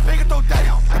 6, I've been bigger, throw daddy.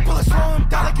 And bullets throw him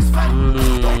down like it's fat.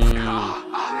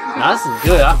 Nah, this is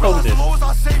good. I fuck with this.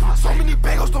 So many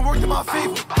bagels don't work in my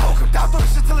favor. I'll come down, throw the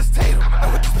shit till it's Tatum.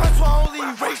 And with this pencil, I only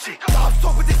erase it. Dogs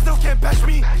talk, but they still can't bash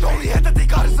me. The only head that they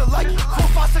got is a light. 4,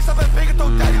 5, 6, I've been bigger, throw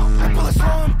daddy. And bullets throw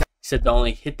him down. He said the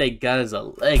only hit they got is a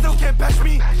leg. Still can't bash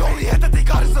me. The only head that they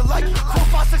got is a light. 4,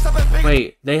 5, 6, I've been bigger.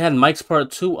 Wait, they had Mike's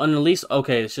Part 2 unreleased?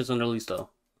 Okay, it's just unreleased though.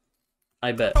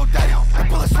 I bet. And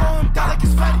bullets throw him down like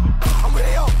it's fatty. I'm with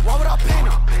AO, why would I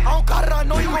panic? I don't got it, I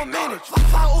know you gon' manage.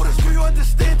 Fly orders, do you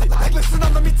understand it? Like, listen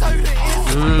up, let me tell you the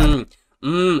answer.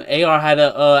 AR had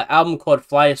a album called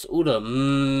Flyest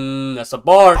Uda. That's a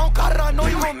bar. I don't got it, I know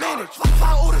you gon' manage.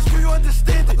 Fly orders, do you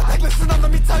understand it? Like, listen up,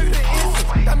 let me tell you the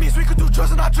answer. That means we could do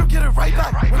drugs and I drip, get it right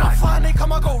back. When I'm flying, they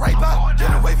come, I go right back.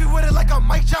 Get it wavy with it like a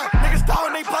Mike Jack. Niggas die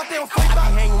when they block, they don't fight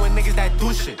back. Hanging with niggas that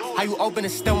do shit. How you open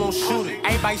and still won't shoot it?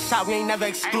 Everybody shot, we ain't never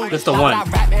excluded. That's the one. I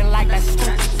rap and like that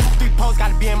stupid. 3 posts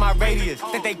gotta be in my radius.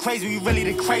 Think they crazy, we really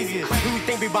the craziest. Who we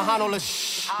think be behind all the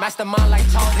shh? Mastermind like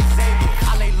Charles Xavier.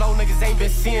 I lay low, niggas ain't been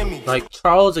seeing me. Like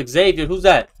Charles Xavier, who's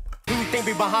that? Who we think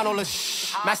be behind all the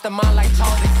shh? Mastermind like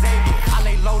Charles Xavier. I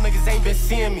lay low, niggas ain't been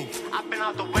seeing me. I've been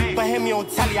out the way. But hit me on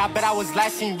telly, I bet I was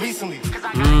last seen recently. Cause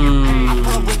I gotta get paid. I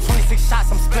pull up with 26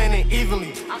 shots, I'm splitting it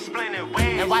evenly. I'm splitting it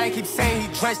way. And why they keep saying he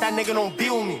drenched, that nigga don't be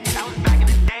with me. That was back in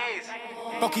the days.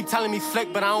 Don't keep telling me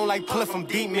flick, but I don't like pulling from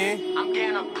deep, man. I'm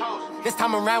getting up close. This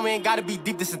time around, we ain't gotta be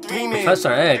deep, this a 3-man.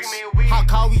 Professor X. How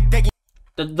call we digging?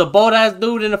 The bald ass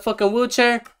dude in the fucking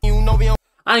wheelchair? You know we don't.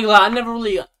 I ain't gonna lie, I never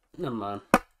really. Never mind.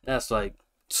 That's like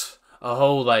a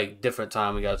whole like different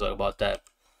time we gotta talk about that.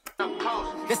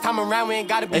 This time around, we ain't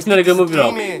gotta be. It's not a good movie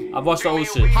though. Man. I've watched the old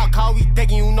shit. How call we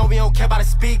digging? You know we don't care about the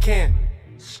speed can.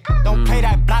 Don't play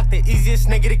that block, the easiest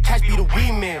nigga to catch be the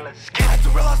weed man. I had to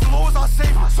realize the law was our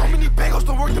savior. So many bagels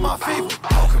don't work in my favor.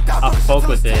 I fuck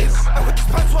with this.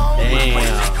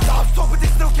 Damn. Dogs talk, but they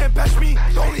still can't bash me.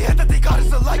 The only head that they got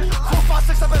is a light. 4, 5,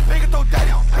 6, I've been bigger, throw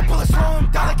daddy. And bullets throw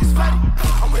him down like it's fatty.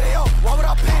 I'm with AO, why would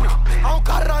I panic? I don't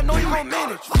got it, I know you gon'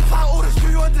 manage. Fly orders, do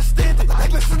you understand it?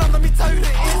 Like, listen up, let me tell you the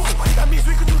answer. That means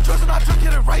we could do drugs and I drip,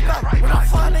 get it right back. When I'm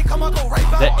flying, they come, I go right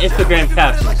back. The Instagram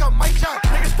caption. Like a Mike Jack.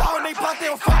 Niggas die when they block, they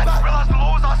don't fight back. Realize the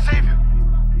law is our savior.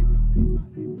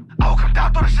 I'll come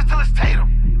down, throw the shit till it's Tatum.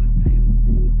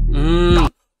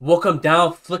 Walk him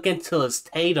down, flicking till it's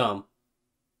Tatum.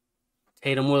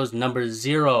 Tatum was number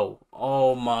 0.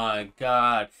 Oh my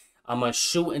god. I'ma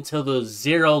shoot until there's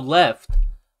 0 left.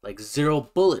 Like 0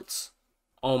 bullets.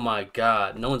 Oh my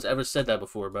god. No one's ever said that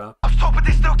before, bro. I'm so, but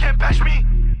they still can't bash me.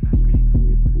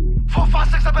 4, 5,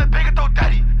 6, I've been bigger, throw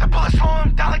daddy. The bullets throw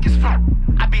him down like it's flat.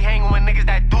 I be hanging with niggas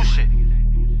that do shit.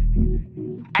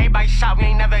 Everybody shot, we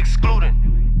ain't never excluding.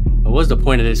 What's the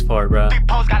point of this part, bro? 3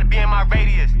 posts gotta be in my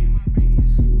radius.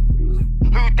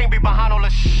 Who you think be behind all the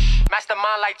shh?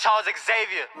 Mastermind like Charles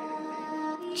Xavier.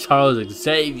 Charles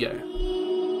Xavier.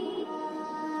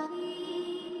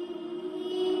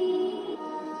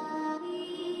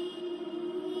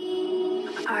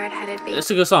 hard-headed baby.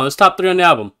 It's a good song. It's top 3 on the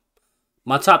album.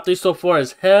 My top 3 so far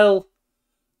is Hell.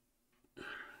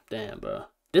 Damn, bro.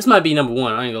 This might be number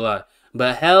 1. I ain't gonna lie.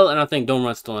 But Hell and I think Don't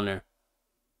Run still in there.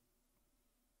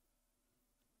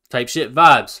 Type shit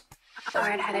vibes.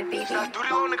 Hard-headed baby.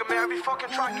 DudeyLo, nigga, man, every fucking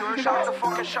track you heard, shout out the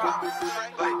fucking shot.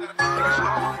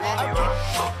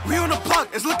 We on the block,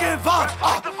 it's looking involved.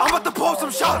 I'm about to post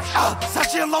some shots. Said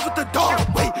she in love with the dog.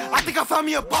 Wait, I think I found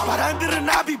me a bar. By the end of the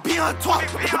night, I be being on top.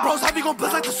 The bros heavy gon'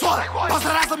 blitz like the SWAT. Bounce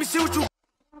that ass, let me see what you.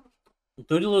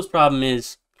 DudeyLo's problem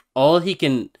is all he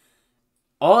can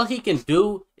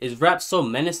do is rap so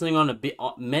menacingly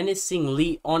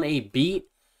on a beat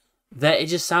that it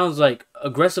just sounds like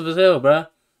aggressive as hell, bruh.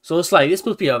 So it's like, this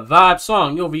supposed to be a vibe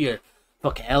song. You over here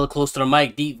fucking hella close to the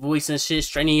mic, deep voice and shit,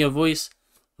 straining your voice.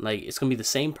 Like, it's gonna be the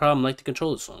same problem like the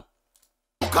Controller song.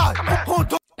 And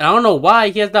I don't know why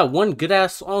he has that one good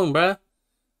ass song, bruh.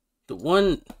 The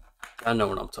one, I know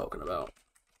what I'm talking about.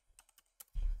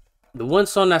 The one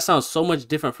song that sounds so much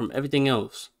different from everything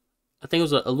else. I think it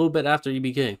was a little bit after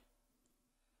EBK.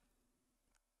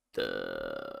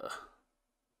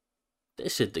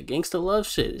 This shit, the gangsta love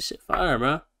shit. This shit fire,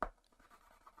 bro.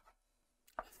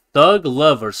 Thug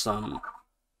Love or something.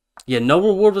 Yeah, No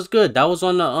Reward was good. That was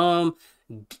on the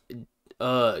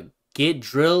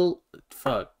Get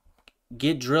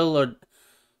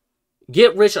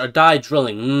Rich or Die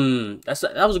Drilling.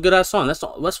 That was a good ass song. That's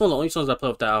one of the only songs I play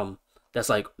off the album. That's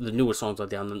like the newer songs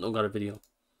like that. I don't got a video.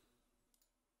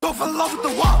 Don't fall in love with the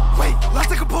wall. Wait, let's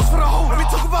take a post for the hoe. Let me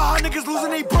talk about how niggas losing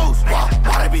they bros.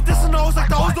 Why they be dissing those like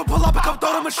the hoes don't pull up and come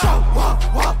throw them a show.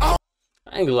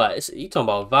 I ain't gonna lie, you talking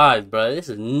about vibes, bro. This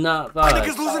is not vibes.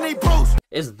 Niggas losing they bros.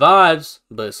 It's vibes,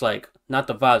 but it's like not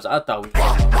the vibes I thought we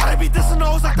had. Why they be dissing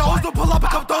those like the hoes don't pull up and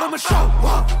come throw them a show.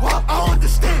 I don't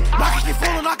understand. I can keep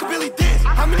falling, I can barely dance.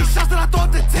 How many shots did I throw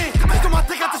at the 10? Based on my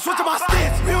thing, I had to switch to my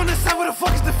stance. We on this side, where the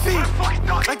fuck is the feed?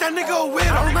 Like that nigga a weird.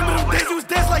 I remember them days he was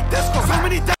dancing like this. So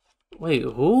many days. Wait,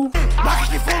 who? I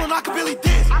can keep falling, I can barely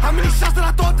dance. How many shots did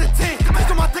I throw at the 10?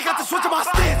 Based on my thing, I had to switch to my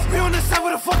stance. We on this side,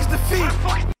 where the fuck is the feed?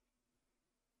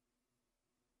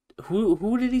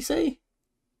 Who did he say?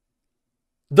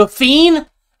 The Fiend?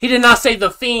 He did not say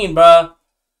The Fiend, bruh.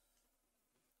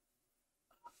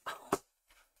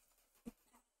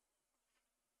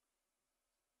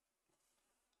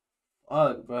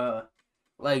 Fuck, bruh.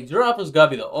 Like, rappers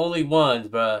gotta be the only ones,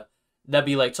 bruh, that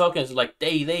be like talking like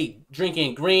they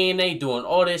drinking green, they doing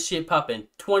all this shit, popping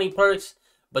 20 perks.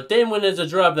 But then when there's a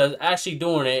drop that's actually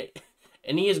doing it,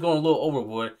 and he is going a little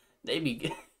overboard, they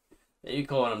be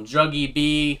calling him Druggy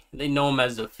B. They know him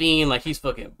as The Fiend, like he's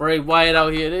fucking Bray Wyatt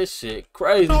out here. This shit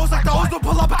crazy. Like the hoes don't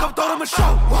pull up and come throw them a show.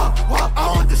 I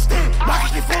don't understand. I can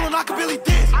keep falling, I can barely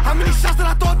dance. How many shots did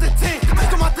I throw at the 10?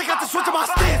 Based on my thing, I had to switch to my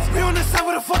stance. We on this side,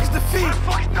 where the fuck is the feed?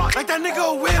 Like that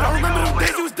nigga a weird. I remember them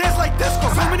days he was dancing like this.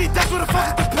 So many days, where the fuck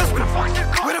is the pistol?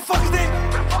 Where the fuck is they?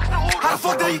 How the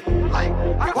fuck did he?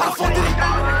 Why the fuck did he?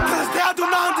 To this day, I do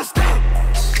not understand.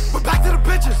 But back to the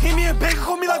bitches. Hear me and Baker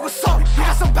call me like what's up. We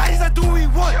got some baddies that do what we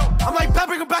want. I'm like, bad,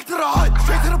 bring it back to the hood.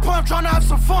 Straight to the point, I'm trying to have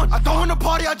some fun. I don't want to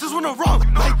party, I just want to run.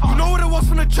 Like, you know what it was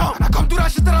from the jump. And I come do that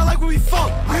shit that I like when we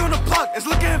fuck. We on the block, it's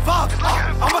looking involved.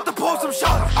 I'm about to pull some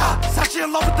shots. Said she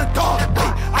in love with the dog.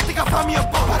 Wait, I think I found me a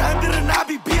bum. By the end of the night, I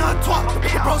be being on top.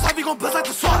 The bros heavy gon' blitz like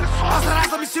the SWAT. Bounce that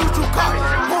ass, let me see what you got.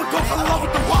 Don't fall in love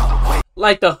with the wall.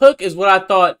 Like, the hook is what I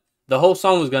thought the whole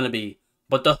song was gonna be.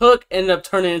 But the hook ended up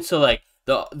turning into like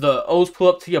the O's pull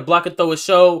up to your block and throw a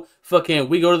show. Fucking,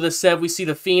 we go to the set, we see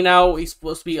the Fiend out. He's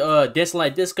supposed to be dancing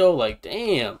like disco. Like,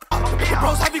 damn.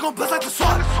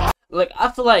 Like,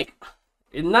 I feel like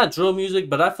it's not drill music,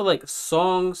 but I feel like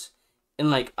songs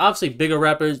and like obviously bigger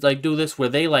rappers like do this where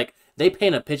they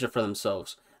paint a picture for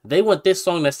themselves. They want this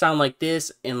song to sound like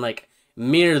this and like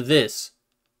mirror this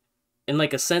in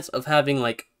like a sense of having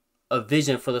like a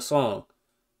vision for the song.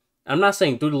 I'm not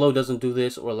saying DudeyLo doesn't do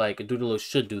this or like DudeyLo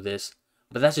should do this.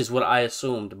 But that's just what I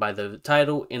assumed by the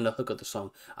title and the hook of the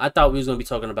song. I thought we was going to be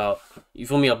talking about, you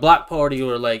feel me, a block party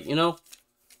or like, you know?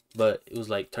 But it was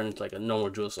like turned into like a normal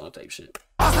drill song type shit.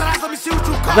 Does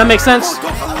that make sense?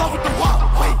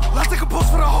 Let's take a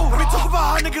post for the hoe. Let me talk about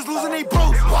how niggas losing they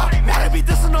bros. Why they be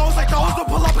dissing those like the hoes don't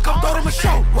pull up and come throw them a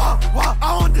show. I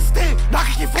don't understand. I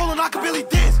can keep falling, I can barely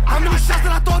dance. How many shots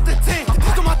did I throw at the 10?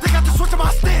 This on my thing, I have to switch to my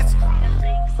stance.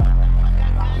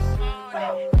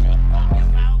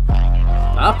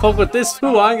 I fuck with this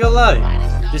too, I ain't gonna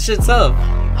lie. This shit's tough.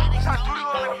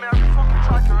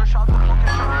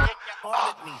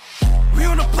 We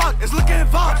on the block, it's looking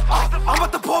involved. I'm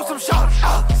about to pull some shots.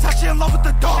 Said she in love with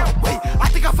the dog. Wait, I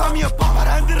think I found me a bomb. By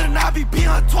the end of the night, I be being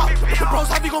on top. The bros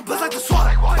heavy gon' blitz like the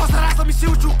SWAT. Bounce that ass, let me see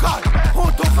what you got.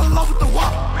 Don't fall in love with the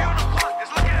wall. We on the block, it's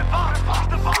looking involved.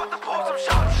 I'm about to pull some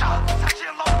shots. Said she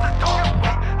in love with the dog.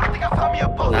 Wait, I think I found me a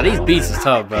bomb. Now these beats is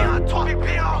tough, bro.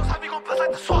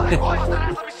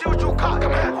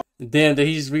 Damn, did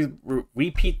he just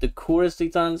repeat the chorus 3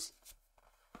 times?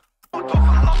 And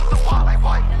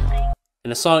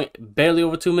the song barely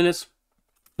over 2 minutes.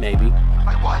 Maybe.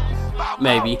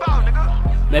 Maybe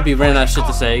he ran out of shit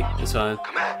to say. It's fine.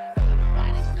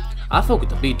 I fuck with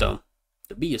the beat though.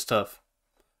 The beat is tough.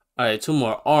 Alright, 2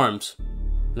 more. Arms.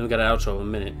 Then we got an outro in a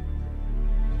minute.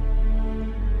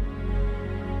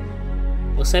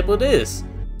 What sample this?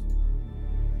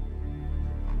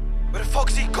 Where the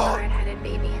fuck's he gone? Hard-headed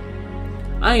baby.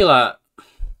 I ain't gonna lie.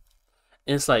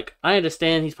 It's like, I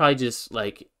understand he's probably just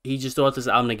like, he just threw out this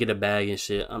album to get a bag and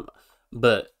shit.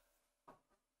 But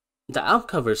the album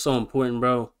cover is so important,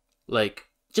 bro. Like,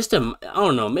 just I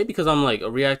don't know, maybe because I'm like a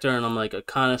reactor and I'm like a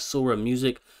connoisseur of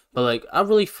music, but like I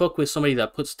really fuck with somebody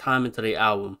that puts time into the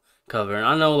album cover. And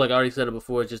I know, like I already said it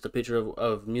before, it's just a picture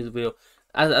of music video.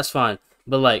 That's fine,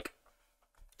 but like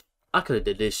I could have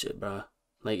did this shit, bro.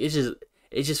 Like it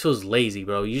just feels lazy,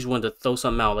 bro. You just want to throw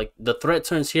something out. Like the Threat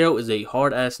Turns Hero is a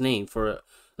hard ass name for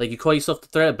like you call yourself the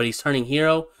Threat, but he's turning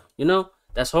hero. You know,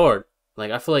 that's hard.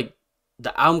 Like I feel like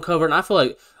the album cover, and I feel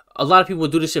like a lot of people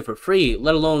do this shit for free,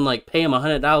 let alone like pay him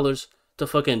 $100 to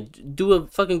fucking do a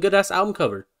fucking good ass album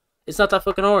cover. It's not that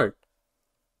fucking hard.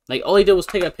 Like all he did was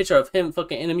take a picture of him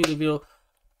fucking in a music video,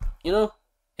 you know,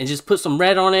 and just put some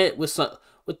red on it with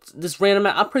this random.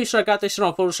 I'm pretty sure I got this shit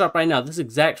on Photoshop right now. This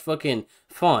exact fucking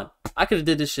font. I could have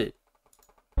did this shit.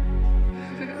 Turn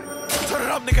it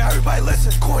up, nigga, everybody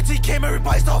listen. Quarantine came,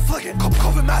 everybody start flicking.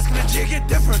 COVID mask and the jig get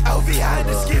different. LV had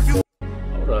to give you.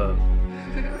 Hold up.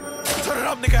 Turn it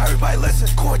up, nigga, everybody listen.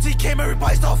 Quarantine came,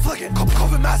 everybody start flicking.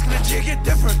 COVID mask and the jig get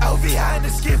different. LV had to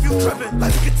give you dripping.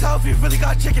 Like you can tell if you really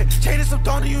got chicken. Chain some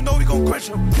dawn and you know we gon' grit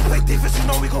you. You play defense, you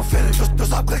know we gon' finish. Just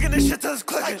stop clicking this shit till it's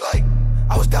clicking. Like,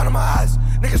 I was down on my eyes.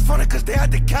 Niggas funny cause they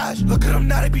had the cash. Look at them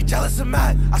now, they be jealous and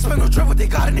mad. I spend no drip what they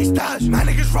got in they stash. My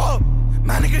niggas rob.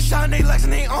 My niggas shot in they legs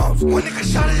and they arms. One nigga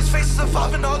shot at his face is a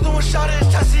 5 and the other one shot at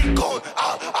his chest. He going,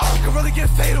 it can really get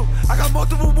fatal. I got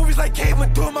multiple movies like Cable.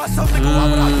 Doing myself, nigga, why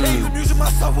would I pay you? I'm using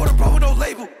myself with a bro with no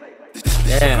label.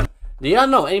 Damn. Do y'all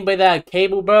know anybody that had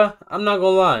cable, bro? I'm not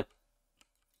gonna lie.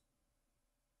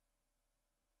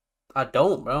 I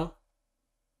don't, bro.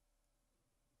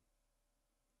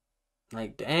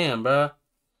 Like, damn, bro.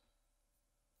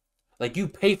 Like, you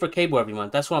pay for cable every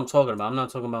month. That's what I'm talking about. I'm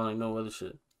not talking about, like, no other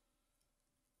shit.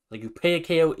 Like, you pay a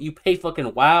cable, you pay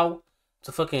fucking WoW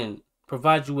to fucking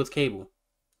provide you with cable.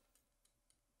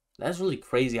 That's really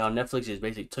crazy how Netflix just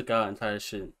basically took out entire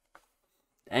shit.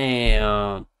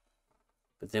 Damn.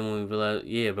 But then when we realized,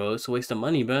 yeah, bro, it's a waste of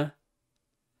money, bro.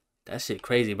 That shit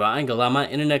crazy, bro. I ain't gonna lie, my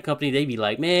internet company, they be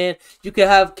like, man, you can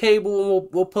have cable and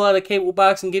we'll pull out a cable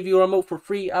box and give you a remote for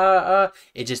free.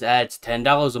 It just adds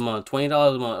 $10 a month,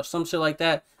 $20 a month, or some shit like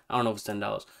that. I don't know if it's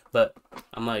 $10. But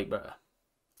I'm like, bro,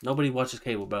 nobody watches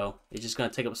cable, bro. It's just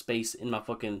gonna take up space in my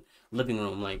fucking living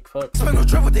room. Like, fuck.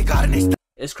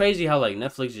 It's crazy how, like,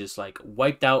 Netflix just, like,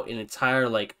 wiped out an entire,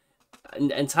 like,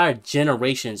 entire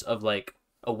generations of, like,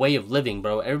 a way of living,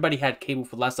 bro. Everybody had cable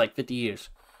for the last, like, 50 years.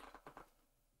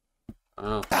 I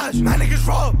don't know. My niggas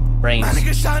rob. Brains. My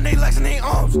niggas shot in they legs and they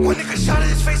arms. One nigga shot at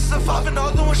his face is a 5 and the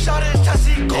other one shot at his chest.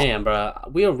 He go. Damn, bro.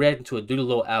 We are reacting to a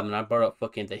DudeyLo album and I brought up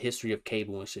fucking the history of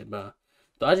cable and shit, bro.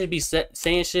 Do I just be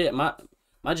saying shit? Am I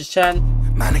just chatting?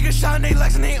 My nigga shot in they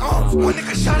legs and they arms. One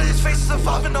nigga shot at his face is a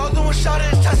 5 and the other one shot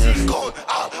at his chest. He going,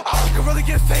 it can really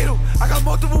get fatal. I got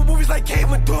multiple movies like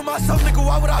Cable. Doing myself, nigga,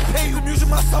 why would I pay you? I'm using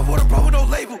myself with a bro with no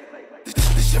label.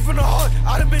 This shit from the heart.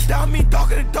 I done been down, me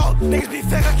darker than dark. Niggas be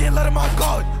fake, I can't let them out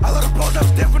guard. I let them blow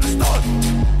up there from the start.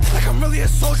 Like I'm really a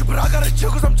soldier, but I gotta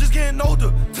chill cause I'm just getting older.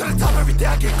 To the top every day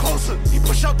I get closer. You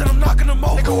push up, then I'm knocking them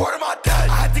over. Nigga, word of my dad.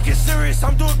 I had to get serious.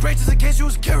 I'm doing great just in case you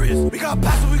was curious. We got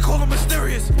past what we call them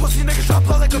mysterious. Pussy niggas drop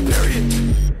blood like a period.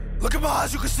 Look at my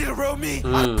eyes, you can see the real me.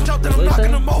 I push up, then I'm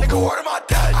knocking them over. Nigga, word of my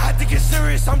dad. I had to get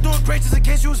serious. I'm doing great just in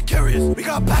case you was curious. We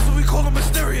got past what we call them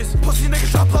mysterious. Pussy niggas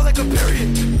drop blood like a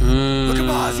period. Look at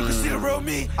my eyes, you can see the real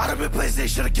me. I done been places they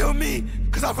should've killed me.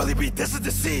 Cause I really be this is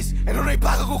deceased. And on they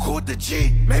black, I go cool with the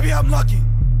G. Maybe I'm lucky.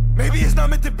 Maybe it's not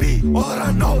meant to be. All that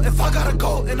I know, if I gotta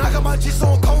go, and I got my G, so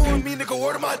I'm coming with me, nigga,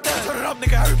 word of my dad. Turn it up,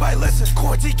 nigga, everybody listen.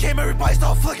 Quarantine came, everybody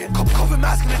start flicking. COVID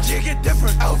mask and the jig get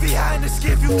different. LV had in the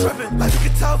skin, if you dripping. Like you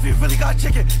can tell if you really got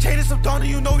chicken. Chain some dawn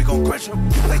and you know we gon' grit you.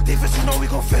 You play defense, you know we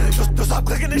gon' finish. Just stop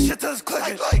clicking this shit till it's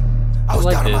clicking. Like, I was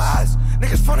down on my eyes.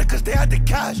 Niggas funny cause they had the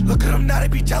cash. Look at them now, they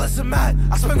be jealous and mad.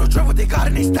 I spend no drip what they got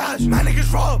in they stash. My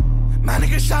niggas rob. My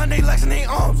niggas shot in they legs and they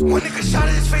arms. One nigga shot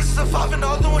at his face is a 5 and the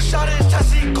other one shot at his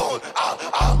chest. He going,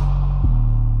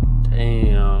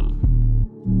 Damn.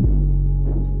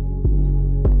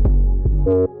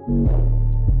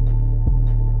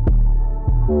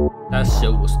 That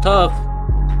shit was tough.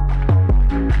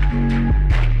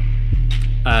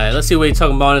 Alright, let's see what he's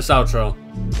talking about in this outro.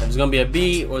 If it's gonna be a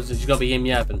beat or is it just gonna be him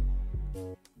yapping?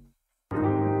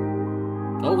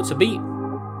 Oh, it's a beat.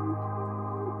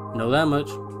 Know that much.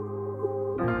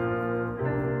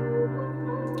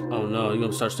 Oh no, you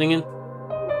gonna start singing?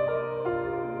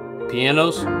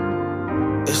 Pianos?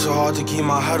 It's so hard to keep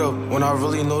my head up when I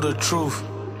really know the truth.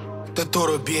 The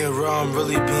thought of being real, I'm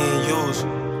really being used.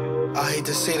 I hate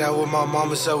to say that what my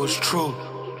mama said was true.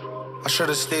 I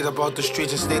should've stayed about the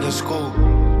streets and stayed in school.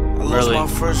 I lost Really? my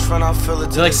first friend, I feel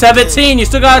it. You're like 17, you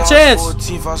still got a chance.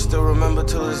 14th, I still remember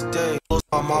till this day.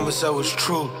 My mama said was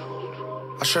true.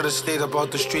 I should've stayed about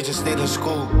the streets and stayed in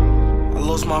school. I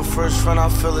lost my first friend, I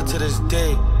feel it to this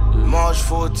day. March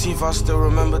 14th, I still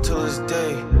remember till this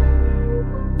day.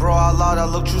 Bro, I lied, I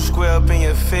looked you square up in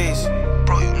your face.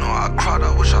 Bro, you know I cried,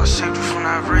 I wish I saved you from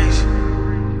that race.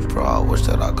 Bro, I wish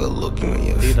that I could look you in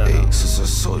your face. Since I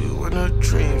saw you in a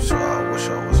dream, so I wish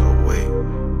I was awake.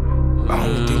 I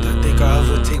don't think that they could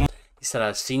ever take He said,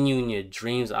 I've seen you in your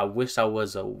dreams, I wish I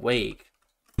was awake.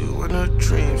 you in a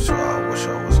dream, so I wish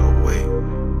I was awake.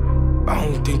 I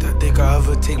don't think that they could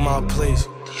ever take my place.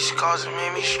 These scars have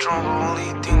made me stronger,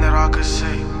 only thing that I could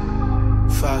say.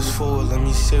 Fast forward, let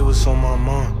me say what's on my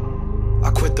mind.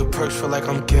 I quit the perks, feel like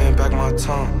I'm getting back my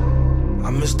time.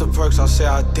 I missed the perks, I say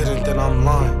I didn't, then I'm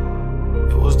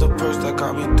lying. It was the perks that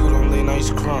got me through them late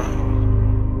nights crying.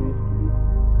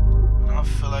 And I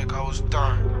feel like I was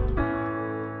dying.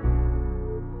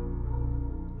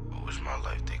 I wish my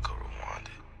life they could rewind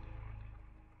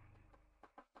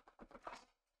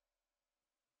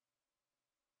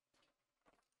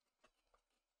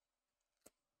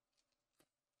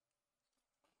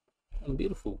it.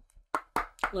 Beautiful. I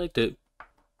liked it.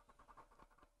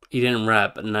 He didn't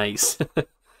rap, but nice.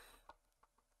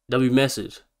 W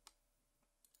message.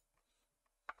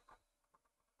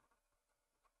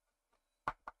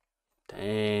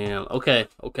 Damn. Okay.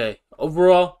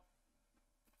 Overall,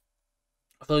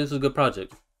 I thought this was a good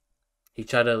project. He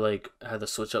tried to like have the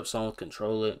switch up songs,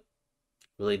 control it.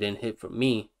 Really didn't hit for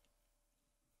me.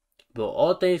 But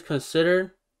all things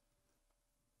considered,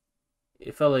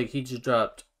 it felt like he just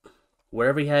dropped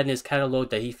whatever he had in his catalog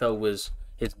that he felt was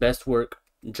his best work.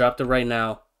 Dropped it right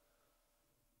now.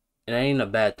 And that ain't a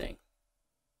bad thing.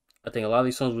 I think a lot of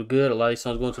these songs were good. A lot of these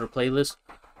songs go into the playlist.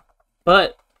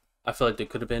 But I feel like there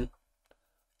could have been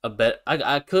a better.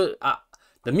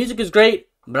 The music is great,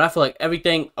 but I feel like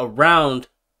everything around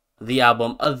the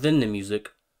album, other than the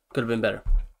music, could have been better.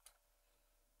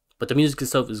 But the music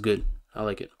itself is good. I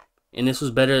like it. And this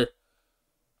was better,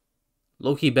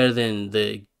 low-key better than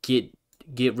the Get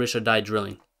Rich or Die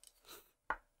drilling.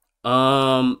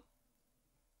 Damn.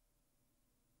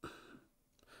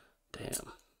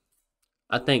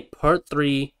 I think part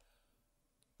 3,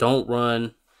 Don't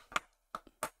Run,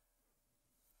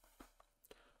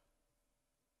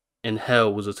 and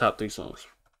Hell was the top 3 songs.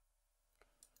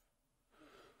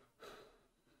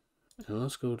 And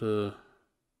let's go to...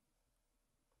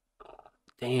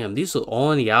 Damn, these are all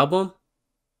on the album?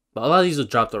 But a lot of these are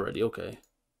dropped already, okay.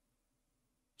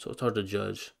 So it's hard to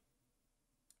judge.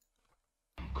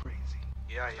 Crazy.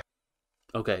 Yeah.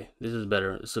 Okay, this is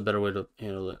better. This is a better way to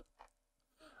handle it.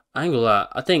 I ain't gonna lie.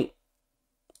 I think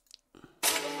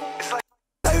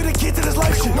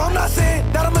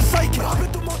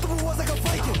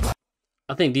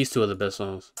these two are the best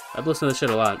songs. I've listened to this shit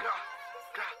a lot.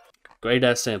 Great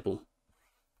ass sample.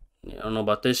 Yeah, I don't know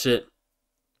about this shit.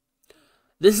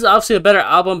 This is obviously a better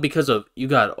album because of you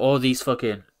got all these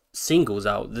fucking singles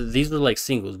out. These were like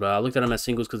singles, bro. I looked at them as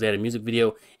singles because they had a music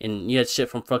video, and you had shit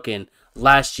from fucking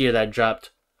last year that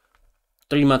dropped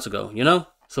 3 months ago, you know?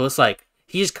 So it's like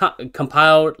he just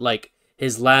compiled like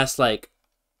his last like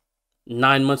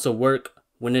 9 months of work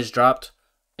when this dropped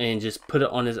and just put it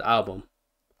on his album.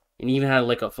 And he even had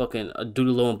like a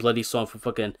DudeyLo and Bloody song for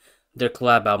fucking their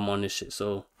collab album on this shit.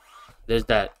 So there's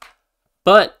that.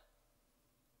 But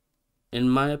in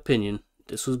my opinion,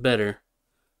 this was better.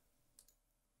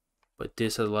 But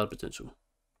this has a lot of potential.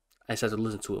 I just have to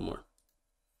listen to it more.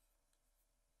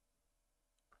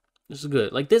 This is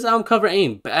good. Like, this album cover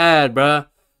ain't bad, bruh.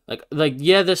 Like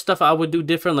yeah, there's stuff I would do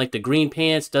different. Like the green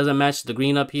pants doesn't match the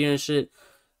green up here and shit.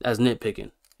 That's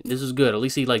nitpicking. This is good. At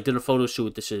least he like did a photo shoot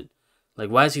with the shit. Like,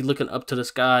 why is he looking up to the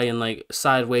sky and like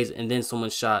sideways and then someone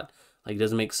shot? Like, it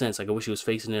doesn't make sense. Like, I wish he was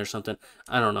facing it or something.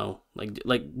 I don't know. Like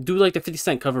do like the 50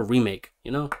 Cent cover remake,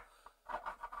 you know?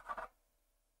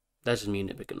 That's just me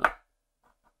nitpicking up.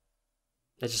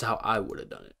 That's just how I would have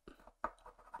done it.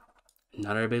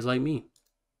 Not everybody's like me.